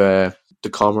 They've the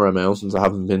Comera Mountains. I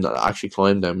haven't been actually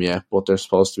climbed them yet, but they're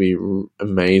supposed to be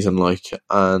amazing.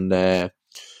 And they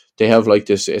have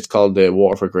this. It's called the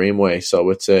Waterford Greenway.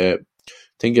 So it's I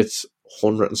think it's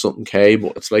 100 and something K,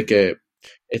 but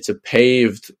it's a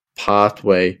paved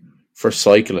pathway for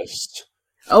cyclists.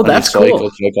 Oh, that's cool.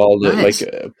 To all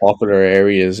the popular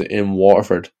areas in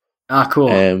Waterford. Ah, cool.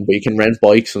 But you can rent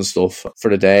bikes and stuff for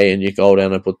the day, and you go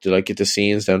down and get the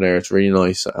scenes down there. It's really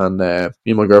nice. And me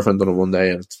and my girlfriend done it one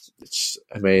day, and it's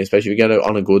amazing, especially if you get out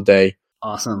on a good day.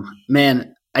 Awesome,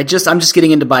 man. I'm just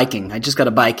getting into biking. I just got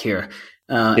a bike here.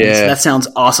 And so that sounds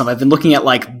awesome. I've been looking at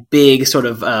like big sort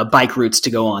of bike routes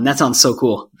to go on. That sounds so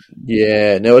cool.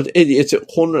 Yeah, no, it's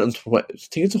 120. I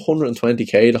think it's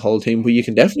 120k the whole team, but you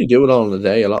can definitely do it all in a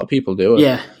day. A lot of people do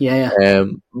it.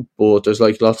 Yeah. But there's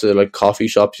like lots of like coffee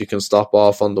shops you can stop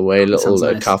off on the way, little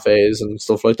nice. Cafes and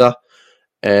stuff like that.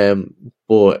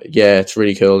 But yeah, it's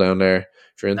really cool down there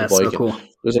if you're into biking. So cool.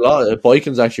 There's a lot of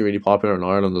biking's actually really popular in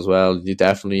Ireland as well. You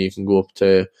can go up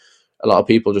to a lot of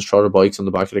people just throw their bikes on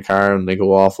the back of the car and they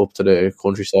go off up to the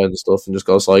countryside and stuff and just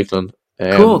go cycling.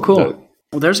 Cool.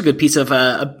 Well, there's a good piece of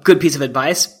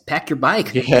advice. Pack your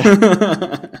bike.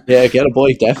 Yeah, get a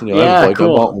bike definitely. I have a bike.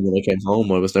 Cool. I bought one when I came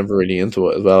home. I was never really into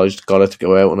it as well. I just got it to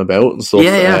go out and about and stuff.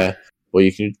 But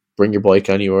you can bring your bike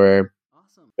anywhere.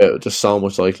 Awesome. Just so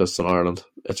much cyclists in Ireland.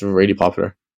 It's really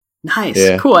popular. Nice.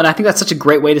 Yeah. Cool. And I think that's such a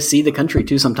great way to see the country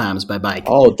too sometimes by bike.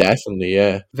 Oh, definitely,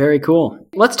 yeah. Very cool.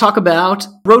 Let's talk about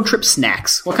road trip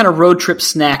snacks. What kind of road trip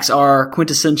snacks are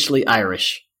quintessentially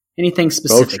Irish? Anything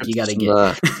specific you got to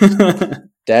get?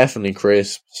 Definitely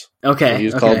crisps. Okay. We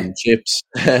used to call them chips.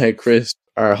 Crisp.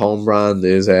 Our home brand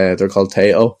is they're called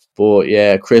Tato. But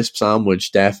yeah, crisp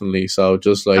sandwich definitely. So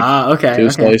just like two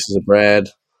slices of bread,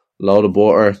 load of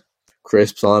butter,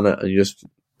 crisps on it, and you just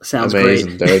sounds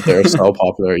amazing. Great. They're so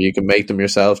popular. You can make them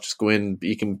yourself. Just go in.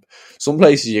 Some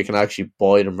places you can actually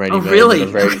buy them ready made. Oh, really?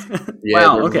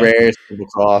 Wow. They're rare to come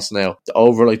across now.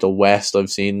 Over like the west,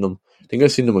 I've seen them. I think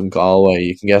I've seen them in Galway.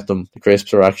 You can get them. The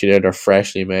crisps are actually there. They're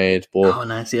freshly made, but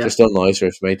nice, yeah. They're still nicer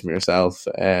if you make them yourself.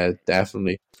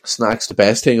 Definitely. Snacks, the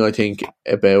best thing I think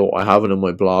about, I have it in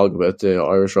my blog about the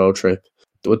Irish road trip.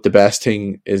 What the best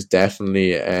thing is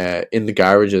definitely in the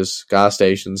garages, gas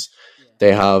stations,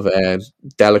 they have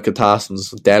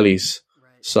delicatessens, delis.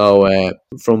 Right. So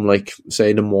from like,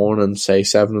 say the morning, say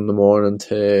 7 a.m.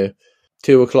 to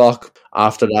 2 o'clock.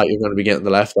 After that, you're going to be getting the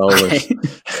leftovers.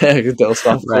 They'll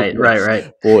stop.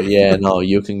 Right. But yeah, no,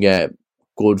 you can get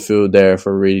good food there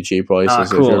for really cheap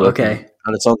prices. Cool. Okay.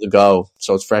 And it's on the go,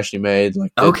 so it's freshly made.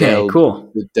 Like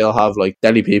cool. They'll have like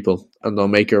deli people, and they'll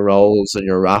make your rolls and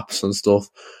your wraps and stuff.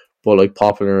 But like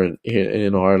popular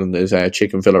in Ireland is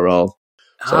chicken fillet roll.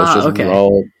 So it's just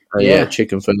roll, and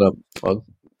chicken fillet,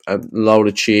 a load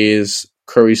of cheese,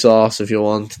 curry sauce if you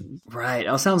want. Right.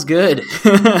 Oh, sounds good.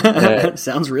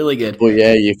 Sounds really good. But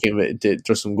yeah, you can.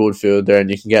 There's some good food there,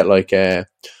 and you can get like I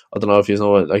don't know if you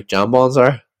know what like jambons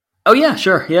are. Oh yeah,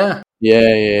 sure, yeah.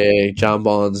 Yeah,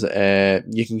 jambons.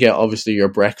 You can get obviously your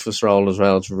breakfast roll as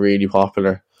well. It's really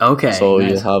popular. Okay. So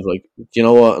nice. You'll have like, do you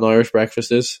know what an Irish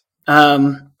breakfast is? I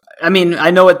mean,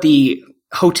 I know what the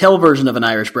hotel version of an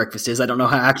Irish breakfast is. I don't know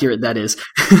how accurate that is.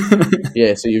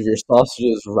 Yeah, so you have your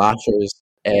sausages, rashers,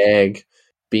 egg,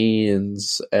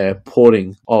 beans,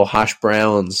 pudding, hash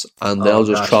browns, and they'll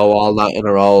just throw all that in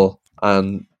a roll,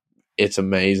 and it's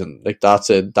amazing. Like that's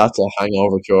a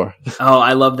hangover cure. Oh,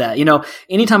 I love that. You know,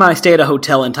 anytime I stay at a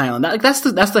hotel in Thailand, that's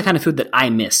the kind of food that I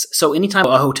miss. So anytime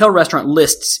a hotel restaurant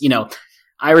lists, you know,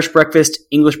 Irish breakfast,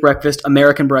 English breakfast,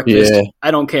 American breakfast, I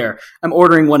don't care. I'm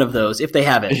ordering one of those if they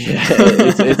have it. Yeah,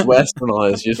 it's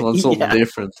westernized. You just want something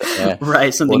different.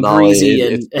 Right, something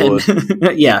greasy and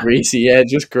yeah. Greasy,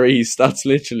 just grease. That's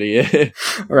literally it.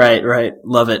 Right.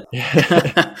 Love it.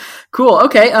 Cool.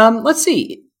 Okay, let's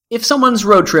see. If someone's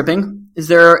road tripping, is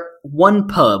there one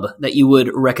pub that you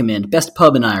would recommend? Best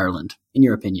pub in Ireland, in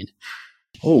your opinion?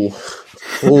 Oh.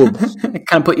 Kind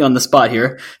of put you on the spot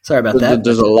here. Sorry about that.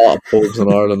 There's a lot of pubs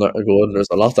in Ireland that are good, and there's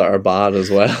a lot that are bad as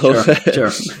well.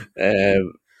 Sure.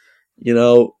 You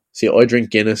know, see, I drink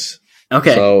Guinness.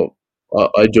 Okay. So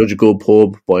I judge a good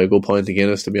pub by a good pint of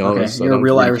Guinness, to be honest. Okay. You're a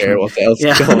real Irish care what else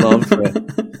is going on for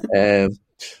it.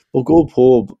 But good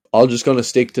pub, I'm just going to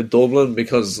stick to Dublin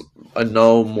because I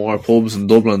know more pubs in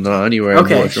Dublin than anywhere.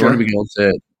 Okay, if you're going to be going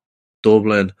to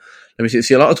Dublin, let me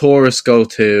see. A lot of tourists go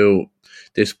to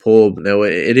this pub. Now,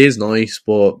 it is nice,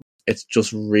 but it's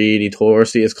just really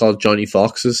touristy. It's called Johnny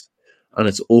Fox's, and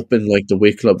it's up in like the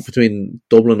Wicklow, between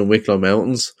Dublin and Wicklow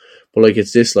Mountains. But like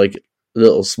it's this like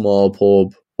little small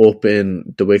pub up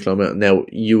in the Wicklow Mountain. Now,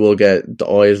 you will get the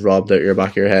eyes robbed out your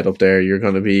back of your head up there. You're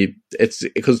going to be, it's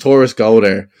because tourists go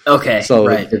there. Okay. So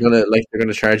right. they're going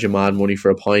to charge you mad money for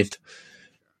a pint.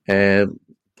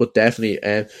 But definitely,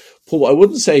 pub, I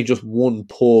wouldn't say just one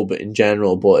pub in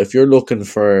general, but if you're looking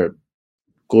for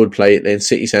good place in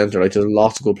city centre, like there's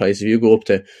lots of good places. If you go up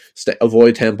to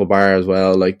avoid Temple Bar as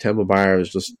well, like Temple Bar is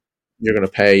just, you're going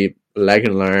to pay leg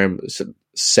and alarm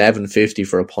 $7.50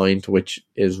 for a pint, which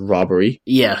is robbery.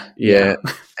 Yeah.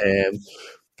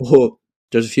 But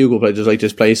there's a few good places. There's like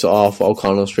this place off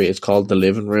O'Connell Street. It's called the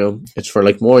Living Room. It's for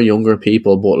like more younger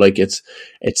people, but like it's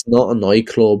not a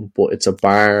nightclub, but it's a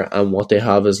bar. And what they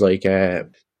have is like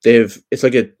it's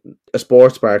like a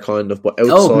sports bar kind of, but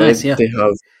outside nice, yeah. they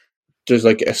have, there's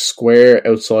like a square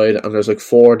outside, and there's like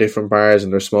 4 different bars,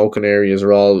 and their smoking areas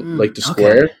are all like the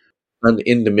square, and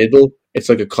in the middle it's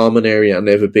like a common area, and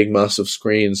they have a big massive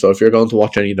screen. So if you're going to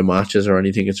watch any of the matches or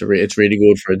anything, it's really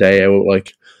good for a day out.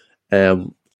 Like,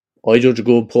 I judge a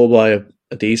good pub by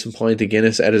a decent pint of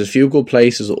Guinness. There's a few good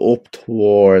places up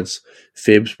towards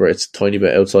Phibsborough. It's a tiny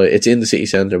bit outside. It's in the city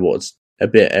centre, but it's a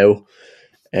bit out.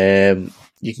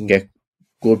 You can get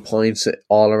good pints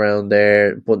all around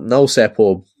there, but no set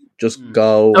pub. Just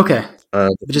go. Okay.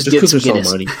 Just get some Guinness.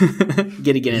 So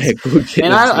get a Guinness. Yeah, good Guinness.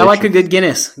 And I like a good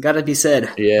Guinness. Gotta be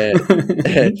said. Yeah.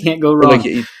 Can't go wrong.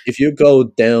 Like, if you go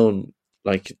down,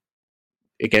 like,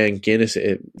 again, Guinness,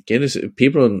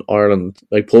 people in Ireland,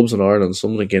 like pubs in Ireland,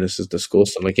 some of the Guinness is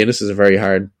disgusting. Like, Guinness is a very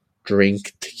hard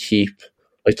drink to keep,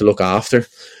 like, to look after.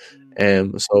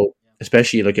 So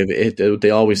especially like if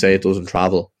they always say it doesn't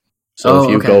travel. So if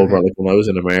you go over, like when I was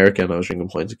in America and I was drinking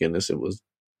pints of Guinness, it was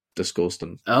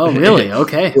disgusting. Oh, really?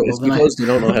 Okay. It's because they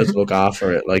don't know how to look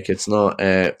after it. Like, it's not,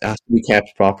 it has to be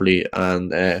kept properly,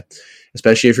 and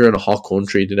especially if you're in a hot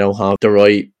country, they don't have the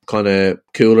right kind of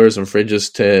coolers and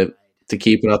fridges to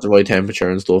keep it at the right temperature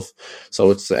and stuff.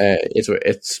 So it's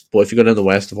but if you go down the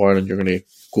west of Ireland, you're going to get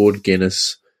good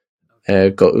Guinness.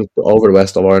 Go over the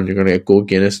west of Ireland, you're going to get good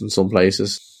Guinness in some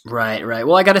places. Right.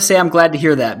 Well, I got to say, I'm glad to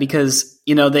hear that, because,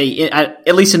 you know,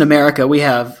 at least in America, we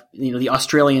have, you know, the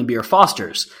Australian beer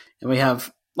Foster's, and we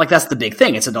have, like, that's the big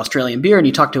thing. It's an Australian beer, and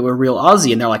you talk to a real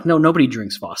Aussie, and they're like, no, nobody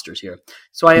drinks Foster's here.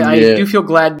 So I do feel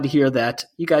glad to hear that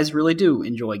you guys really do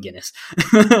enjoy Guinness.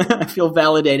 I feel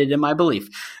validated in my belief.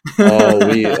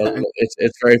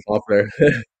 It's very popular.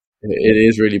 It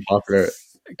is really popular.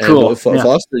 Cool.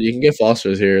 Foster, you can get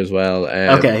Foster's here as well.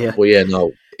 But yeah,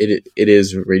 no, it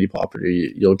is really popular.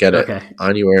 You'll get it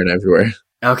anywhere and everywhere.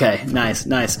 Okay, nice.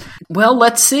 Well,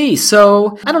 let's see.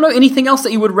 So, I don't know, anything else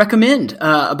that you would recommend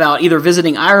about either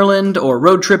visiting Ireland or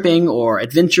road tripping or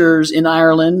adventures in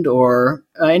Ireland, or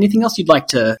anything else you'd like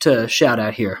to shout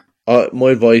out here? My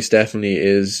advice definitely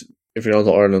is, if you're going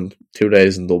to Ireland, 2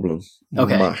 days in Dublin,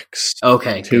 max.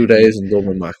 Okay. 2 days in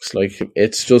Dublin, max. Like,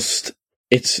 it's just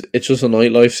a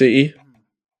nightlife city.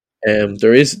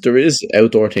 There is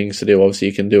outdoor things to do. Obviously,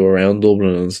 you can do around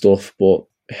Dublin and stuff, but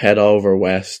head over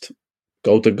west.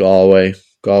 Go to Galway.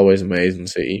 Galway's an amazing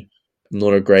city.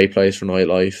 Another great place for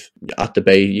nightlife. At the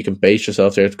bay, you can base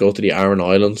yourself there to go to the Aran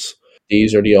Islands.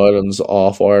 These are the islands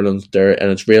off Ireland there, and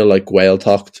it's real like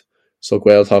Gaeltacht. So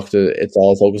Gaeltacht, it's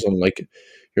all focused on like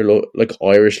your like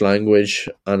Irish language,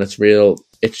 and it's real.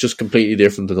 It's just completely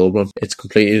different to Dublin.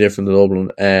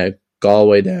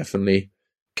 Galway definitely.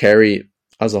 Kerry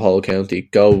as a whole county.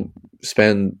 Go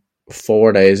spend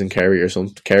 4 days in Kerry or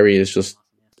something. Kerry is just,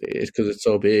 it's because it's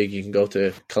so big. You can go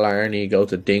to Killarney, go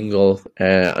to Dingle,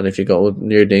 and if you go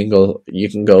near Dingle, you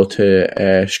can go to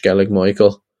Skellig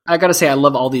Michael. I gotta say, I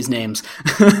love all these names.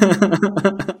 I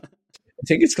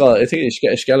think it's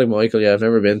Skellig Michael. Yeah, I've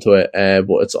never been to it,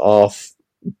 but it's off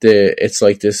it's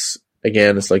like this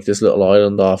little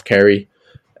island off Kerry.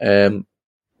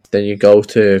 Then you go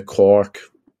to Cork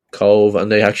Cove, and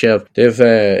they have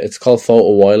it's called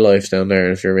Photo Wildlife down there.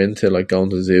 And if you're into like going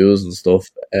to zoos and stuff,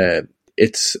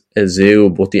 it's a zoo,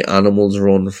 but the animals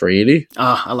run freely.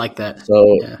 I like that.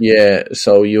 So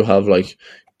so you have like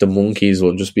the monkeys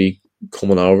will just be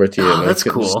coming over to you. Oh, that's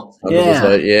cool.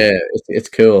 It's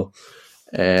cool.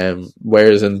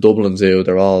 Whereas in Dublin Zoo,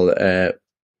 they're all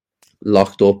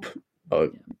locked up.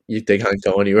 They can't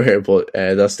go anywhere, but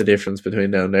that's the difference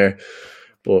between down there.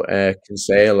 But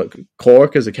Kinsale,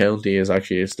 Cork as a county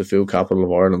it's the food capital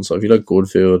of Ireland. So if you like good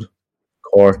food,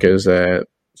 Cork is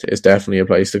definitely a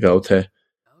place to go to.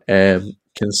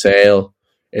 Kinsale,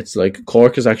 it's like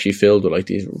Cork is actually filled with like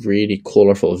these really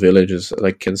colourful villages.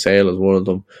 Like Kinsale is one of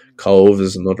them. Cove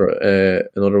is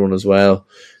another one as well.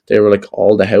 They were like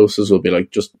all the houses will be like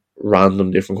just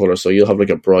random different colours. So you'll have like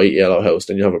a bright yellow house,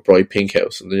 then you have a bright pink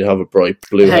house, and then you have a bright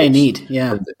blue house. Hey, neat,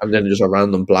 yeah. And then just a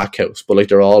random black house. But like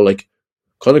they're all like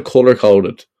kind of colour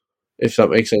coded, if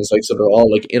that makes sense. Like, so they're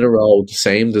all like in a row, the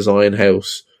same design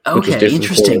house. Okay, just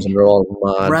interesting. Colours, and they're all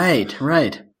mad.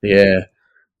 Right. Yeah.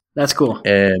 That's cool.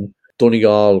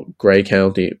 Donegal, Grey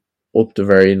County, up the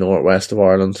very northwest of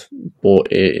Ireland,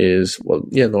 but it is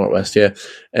northwest. Yeah.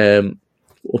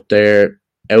 Up there,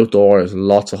 outdoors,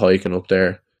 lots of hiking up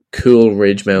there. Cool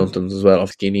ridge mountains as well,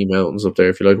 skinny mountains up there.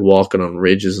 If you like walking on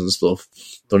ridges and stuff,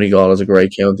 Donegal is a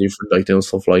great county for like doing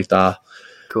stuff like that.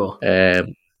 Cool.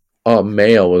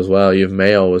 Mayo as well. You have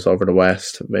Mayo is over the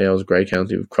west. Mayo is a great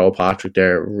county with Croagh Patrick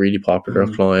there, really popular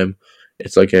climb.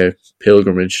 It's like a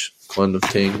pilgrimage kind of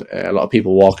thing. A lot of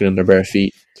people walking in their bare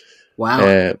feet.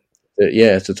 Wow.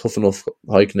 it's a tough enough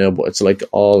hike now, but it's like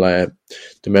all the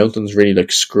mountains really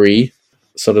like scree.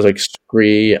 So there's like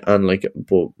scree and like,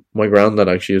 but my granddad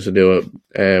actually used to do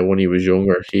it when he was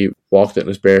younger. He walked it in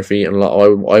his bare feet, and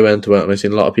I went to it and I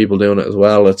seen a lot of people doing it as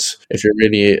well. It's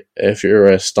if you're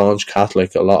a staunch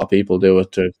Catholic, a lot of people do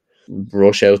it to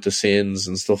brush out the sins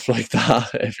and stuff like that.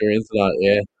 If you're into that,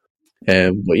 yeah.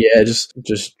 But yeah, just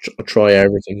try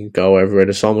everything, go everywhere.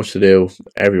 There's so much to do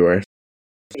everywhere.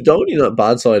 The only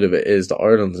bad side of it is that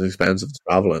Ireland is expensive to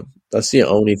travel in. That's the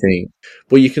only thing.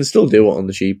 But you can still do it on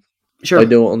the cheap. Sure. I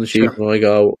do it on the cheap when I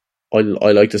go. I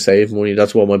like to save money.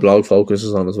 That's what my blog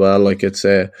focuses on as well. Like it's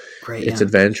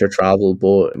adventure travel,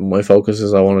 but my focus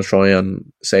is I want to try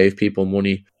and save people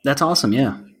money. That's awesome.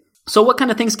 Yeah. So what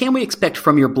kind of things can we expect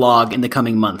from your blog in the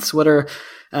coming months? What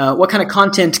kind of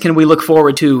content can we look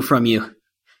forward to from you?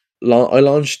 I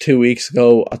launched 2 weeks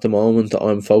ago. At the moment,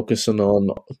 I'm focusing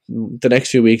on the next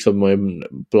few weeks of my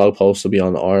blog posts will be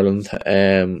on Ireland.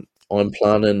 I'm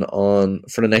planning on,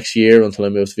 for the next year until I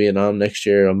move to Vietnam next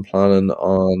year, I'm planning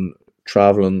on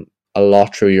traveling a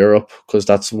lot through Europe because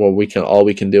that's what all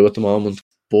we can do at the moment.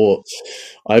 But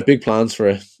I have big plans for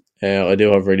it. I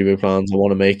do have really big plans. I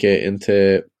want to make it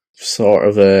into sort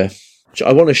of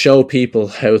I want to show people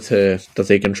that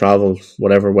they can travel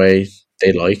whatever way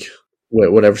they like,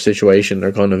 whatever situation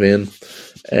they're kind of in,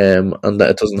 and that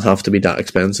it doesn't have to be that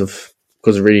expensive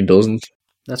because it really doesn't.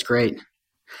 That's great.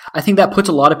 I think that puts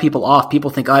a lot of people off. People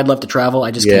think, I'd love to travel,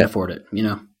 I just can't afford it,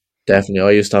 Definitely.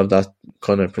 I used to have that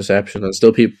kind of perception, and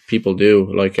still people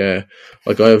do. Like I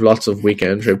have lots of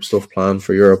weekend trip stuff planned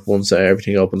for Europe once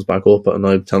everything opens back up, and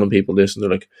I'm telling people this, and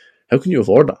they're like, how can you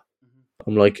afford that?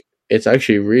 I'm like, it's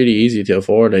actually really easy to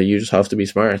afford it. You just have to be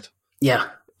smart. Yeah.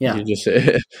 Yeah.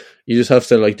 You just have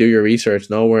to like do your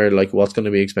research, know where like what's going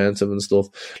to be expensive and stuff.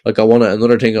 Like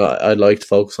another thing I'd like to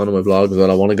focus on in my blog is that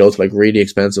I want to go to like really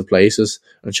expensive places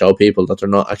and show people that they're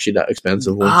not actually that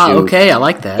expensive. Okay, I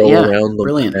like that. Yeah, around them.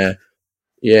 Brilliant.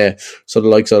 Yeah, so I'd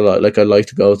like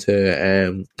to go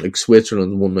to like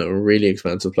Switzerland, one of a really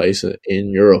expensive place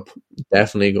in Europe.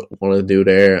 Definitely want to do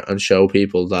there and show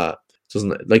people that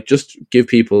doesn't like just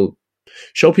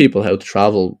show people how to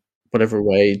travel whatever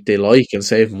way they like and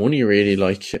save money, really.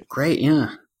 Like great,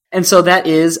 yeah. And so that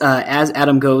is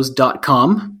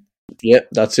asadamgoes.com. Yep,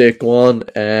 that's it. Go on,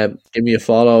 give me a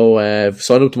follow,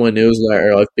 sign up to my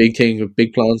newsletter. I have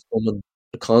big plans coming.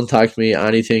 Contact me,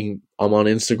 anything. I'm on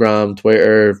Instagram,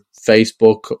 Twitter,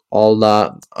 Facebook, all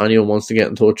that. Anyone wants to get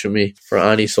in touch with me for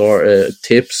any sort of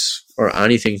tips or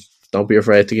anything, don't be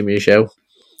afraid to give me a shout.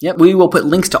 Yep, we will put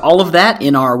links to all of that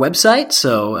in our website,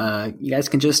 so you guys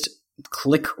can just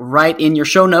click right in your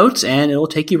show notes and it'll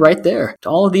take you right there to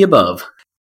all of the above.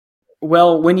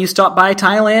 Well, when you stop by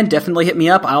Thailand, definitely hit me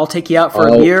up. I'll take you out for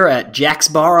a beer at Jack's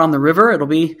Bar on the river. It'll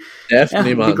be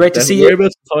definitely, man. Be great to see you.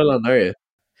 Whereabouts in Thailand are you?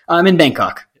 I'm in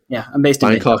Bangkok. Yeah, I'm based in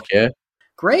Bangkok. Yeah.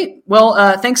 Great.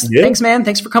 Well, thanks, man.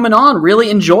 Thanks for coming on. Really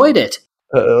enjoyed it.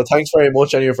 Thanks very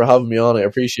much, anyway, for having me on. I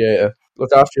appreciate it.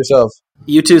 Look after yourself.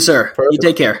 You too, sir. Perfect. You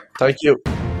take care. Thank you.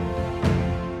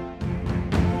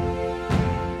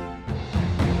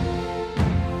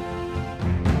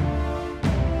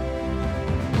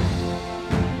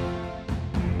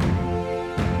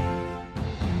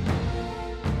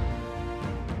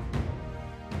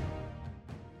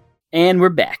 And we're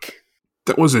back.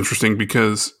 That was interesting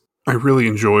because I really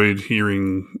enjoyed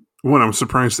hearing. One, I was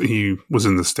surprised that he was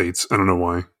in the States. I don't know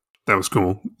why. That was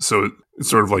cool. So it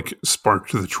sort of like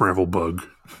sparked the travel bug.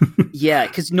 Yeah,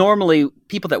 because normally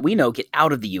people that we know get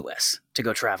out of the U.S. to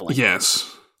go traveling.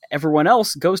 Yes. Everyone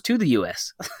else goes to the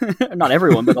U.S. Not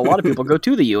everyone, but a lot of people go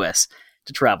to the U.S.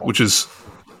 to travel. Which is,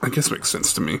 I guess, makes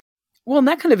sense to me. Well, and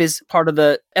that kind of is part of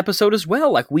the episode as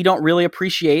well. Like, we don't really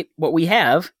appreciate what we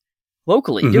have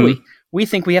locally, do we? We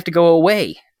think we have to go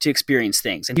away to experience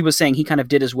things. And he was saying he kind of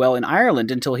did as well in Ireland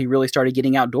until he really started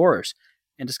getting outdoors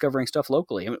and discovering stuff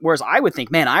locally. Whereas I would think,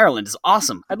 man, Ireland is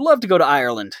awesome. I'd love to go to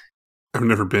Ireland. I've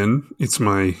never been. It's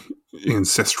my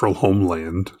ancestral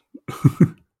homeland.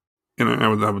 And I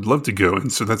would love to go.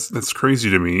 And so that's crazy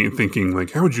to me, thinking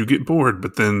like, how would you get bored?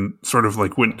 But then sort of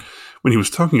like when he was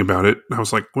talking about it, I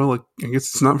was like, well, I guess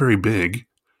it's not very big.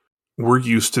 We're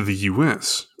used to the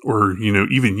U.S. or,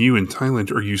 even you in Thailand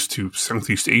are used to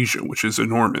Southeast Asia, which is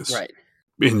enormous. Right.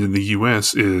 And in the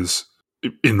U.S. is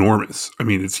enormous. I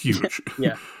mean, it's huge.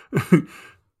 Yeah.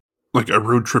 Like a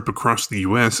road trip across the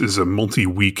U.S. is a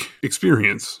multi-week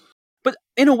experience. But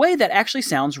in a way, that actually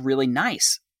sounds really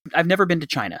nice. I've never been to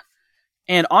China.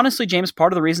 And honestly, James,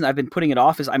 part of the reason I've been putting it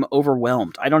off is I'm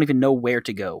overwhelmed. I don't even know where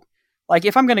to go. Like,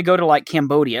 if I'm going to go to, like,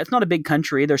 Cambodia, it's not a big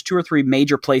country. There's 2 or 3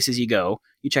 major places you go.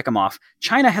 You check them off.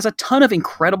 China has a ton of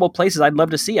incredible places I'd love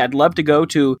to see. I'd love to go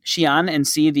to Xi'an and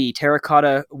see the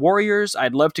terracotta warriors.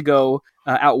 I'd love to go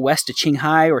out west to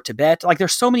Qinghai or Tibet. Like,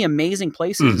 there's so many amazing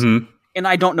places, and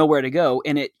I don't know where to go,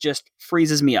 and it just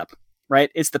freezes me up,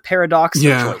 right? It's the paradox of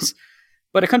choice.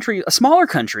 But a smaller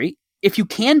country, if you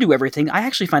can do everything, I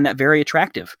actually find that very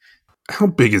attractive. How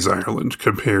big is Ireland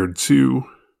compared to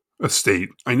a state?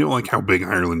 I know, like, how big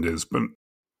Ireland is, but,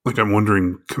 like, I'm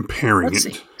wondering comparing Let's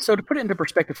see. So to put it into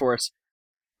perspective for us,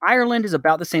 Ireland is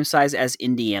about the same size as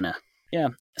Indiana. Yeah.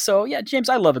 So, yeah, James,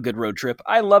 I love a good road trip.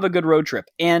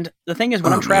 And the thing is,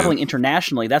 when I'm traveling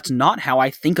internationally, that's not how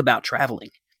I think about traveling.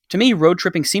 To me, road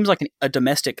tripping seems like a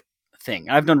domestic thing.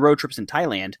 I've done road trips in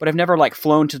Thailand, but I've never, like,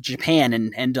 flown to Japan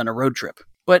and done a road trip.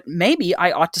 But maybe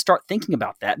I ought to start thinking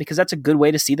about that, because that's a good way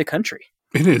to see the country.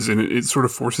 It is, and it sort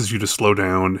of forces you to slow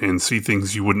down and see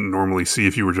things you wouldn't normally see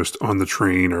if you were just on the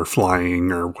train or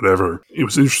flying or whatever. It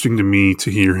was interesting to me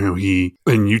to hear how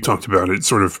and you talked about it,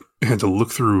 sort of had to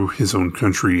look through his own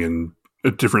country in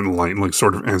a different light, like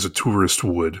sort of as a tourist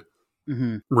would,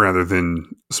 rather than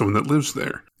someone that lives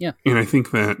there. Yeah. And I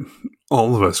think that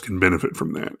all of us can benefit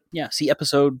from that. Yeah, see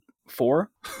episode 4.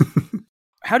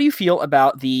 How do you feel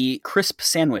about the crisp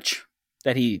sandwich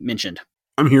that he mentioned?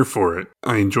 I'm here for it.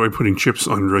 I enjoy putting chips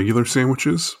on regular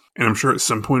sandwiches, and I'm sure at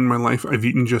some point in my life I've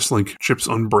eaten just like chips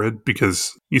on bread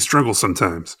because you struggle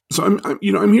sometimes. So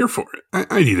I'm here for it.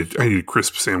 I'd eat a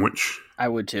crisp sandwich. I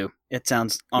would too. It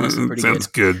sounds honestly pretty good. Sounds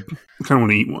good. I kind of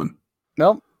want to eat one.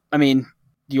 Well, I mean,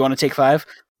 do you want to take 5?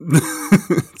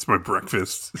 It's my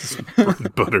breakfast.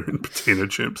 Butter and potato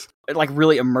chips. Like,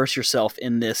 really immerse yourself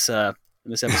in this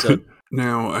episode.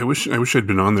 Now, I wish I'd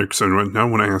been on there, because I now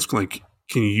want to ask, like,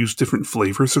 can you use different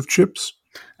flavors of chips?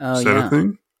 Is that a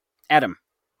thing? Adam,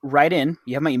 write in.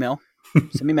 You have my email.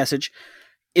 Send me a message.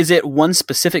 Is it one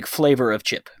specific flavor of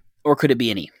chip, or could it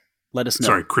be any? Let us know.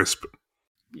 Sorry, crisp.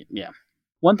 Yeah.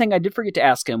 One thing I did forget to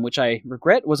ask him, which I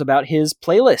regret, was about his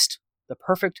playlist. The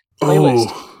perfect playlist.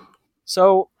 Oh.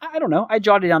 So, I don't know. I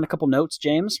jotted down a couple notes,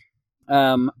 James.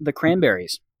 The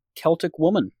Cranberries. Celtic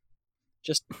Woman.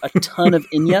 Just a ton of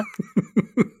Enya.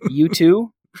 U2.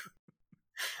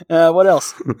 What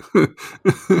else?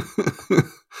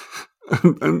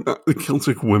 The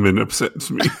Celtic Women upsets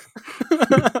me.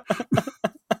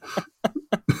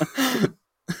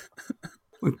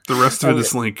 Like, the rest of it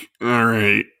is like, all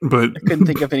right, but I couldn't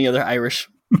think of any other Irish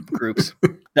groups.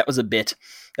 That was a bit.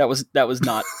 That was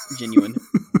not genuine.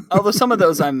 Although some of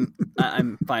those I'm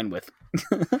fine with.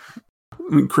 I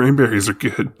mean, Cranberries are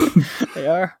good. They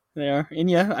are.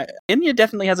 Enya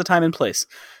definitely has a time and place.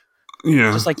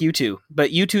 Yeah. Just like U2. But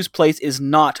U2's place is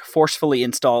not forcefully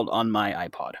installed on my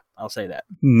iPod. I'll say that.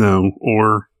 No,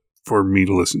 or for me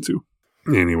to listen to.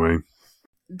 Anyway.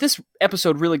 This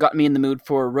episode really got me in the mood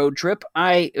for a road trip.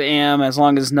 I am, as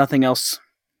long as nothing else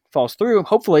falls through,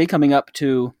 hopefully coming up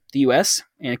to the U.S.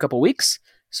 in a couple weeks.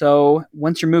 So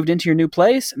once you're moved into your new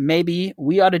place, maybe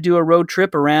we ought to do a road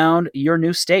trip around your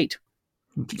new state.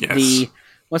 Yes.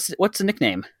 What's the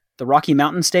nickname? The Rocky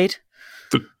Mountain State?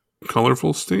 The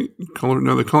Colorful State?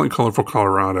 No, they call it Colorful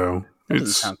Colorado. That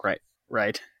doesn't sound quite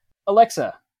right.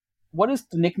 Alexa, what is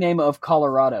the nickname of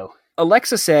Colorado?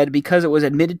 Alexa said because it was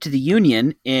admitted to the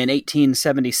Union in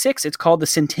 1876, it's called the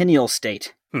Centennial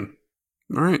State. All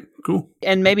right, cool.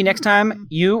 And maybe next time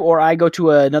you or I go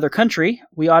to another country,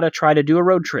 we ought to try to do a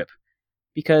road trip.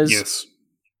 Because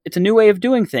it's a new way of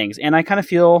doing things, and I kind of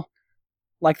feel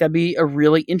like that'd be a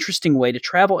really interesting way to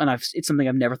travel, and it's something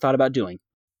I've never thought about doing.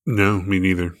 No, me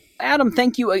neither. Adam,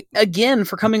 thank you again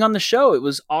for coming on the show. It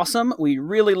was awesome. We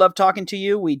really loved talking to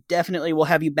you. We definitely will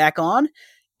have you back on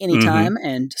anytime,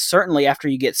 and certainly after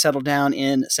you get settled down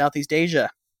in Southeast Asia.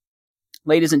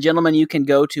 Ladies and gentlemen, you can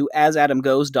go to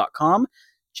asadamgoes.com,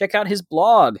 check out his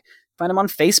blog, find him on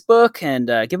Facebook, and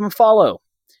give him a follow.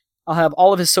 I'll have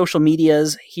all of his social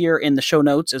medias here in the show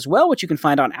notes as well, which you can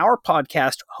find on our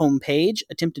podcast homepage,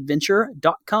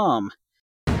 attemptadventure.com.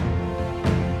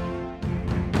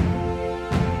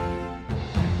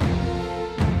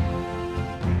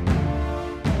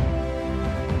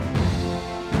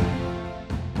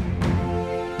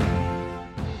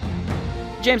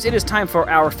 James, it is time for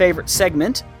our favorite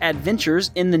segment, Adventures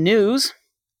in the News.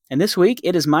 And this week,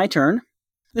 it is my turn.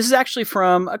 This is actually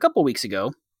from a couple weeks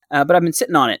ago, but I've been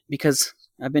sitting on it because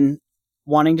I've been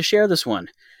wanting to share this one.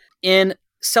 In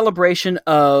celebration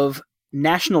of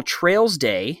National Trails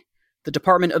Day, the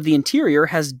Department of the Interior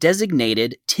has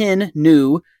designated 10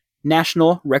 new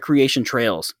national recreation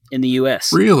trails in the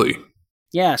U.S. Really?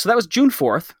 Yeah, so that was June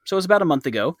 4th, so it was about a month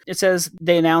ago. It says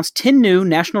they announced 10 new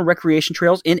national recreation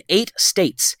trails in 8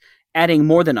 states, adding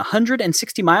more than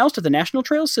 160 miles to the National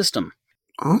Trails system.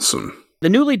 Awesome. The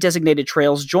newly designated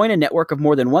trails join a network of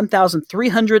more than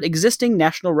 1,300 existing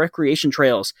national recreation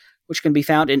trails, which can be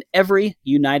found in every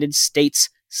United States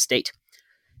state.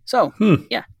 So,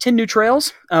 10 new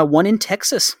trails, one in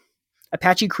Texas,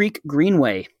 Apache Creek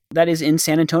Greenway. That is in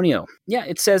San Antonio. Yeah,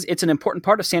 it says it's an important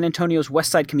part of San Antonio's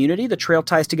West Side community. The trail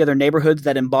ties together neighborhoods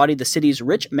that embody the city's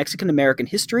rich Mexican-American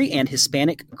history and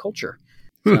Hispanic culture.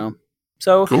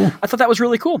 So cool. I thought that was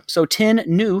really cool. So 10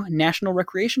 new national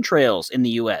recreation trails in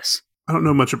the U.S. I don't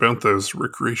know much about those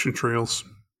recreation trails.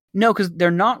 No, because they're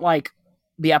not like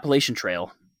the Appalachian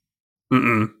Trail.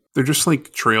 They're just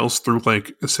like trails through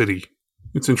like a city.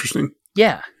 It's interesting.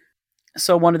 Yeah.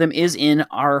 So one of them is in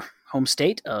our home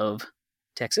state of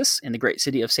Texas, in the great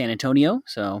city of San Antonio.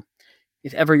 So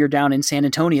if ever you're down in San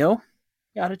Antonio,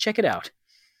 you gotta check it out.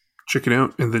 Check it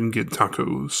out and then get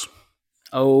tacos.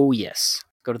 Oh, yes.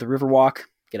 Go to the Riverwalk,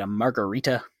 get a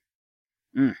margarita.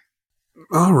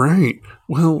 All right.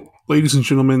 Well, ladies and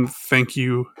gentlemen, thank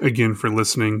you again for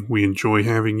listening. We enjoy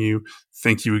having you.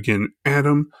 Thank you again,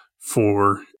 Adam,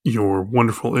 for your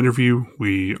wonderful interview.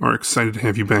 We are excited to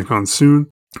have you back on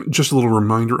soon. Just a little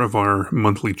reminder of our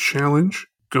monthly challenge.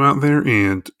 Go out there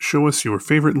and show us your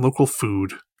favorite local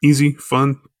food. Easy,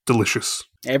 fun, delicious.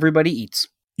 Everybody eats.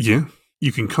 Yeah.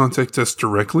 You can contact us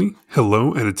directly,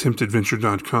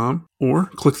 hello@attemptadventure.com, or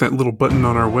click that little button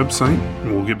on our website,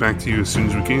 and we'll get back to you as soon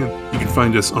as we can. You can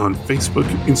find us on Facebook,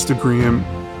 Instagram,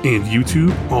 and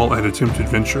YouTube, all at Attempt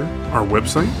Adventure, our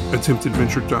website,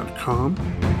 attemptadventure.com,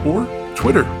 or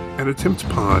Twitter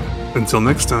 @AttemptPod. Until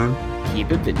next time,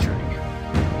 keep adventuring.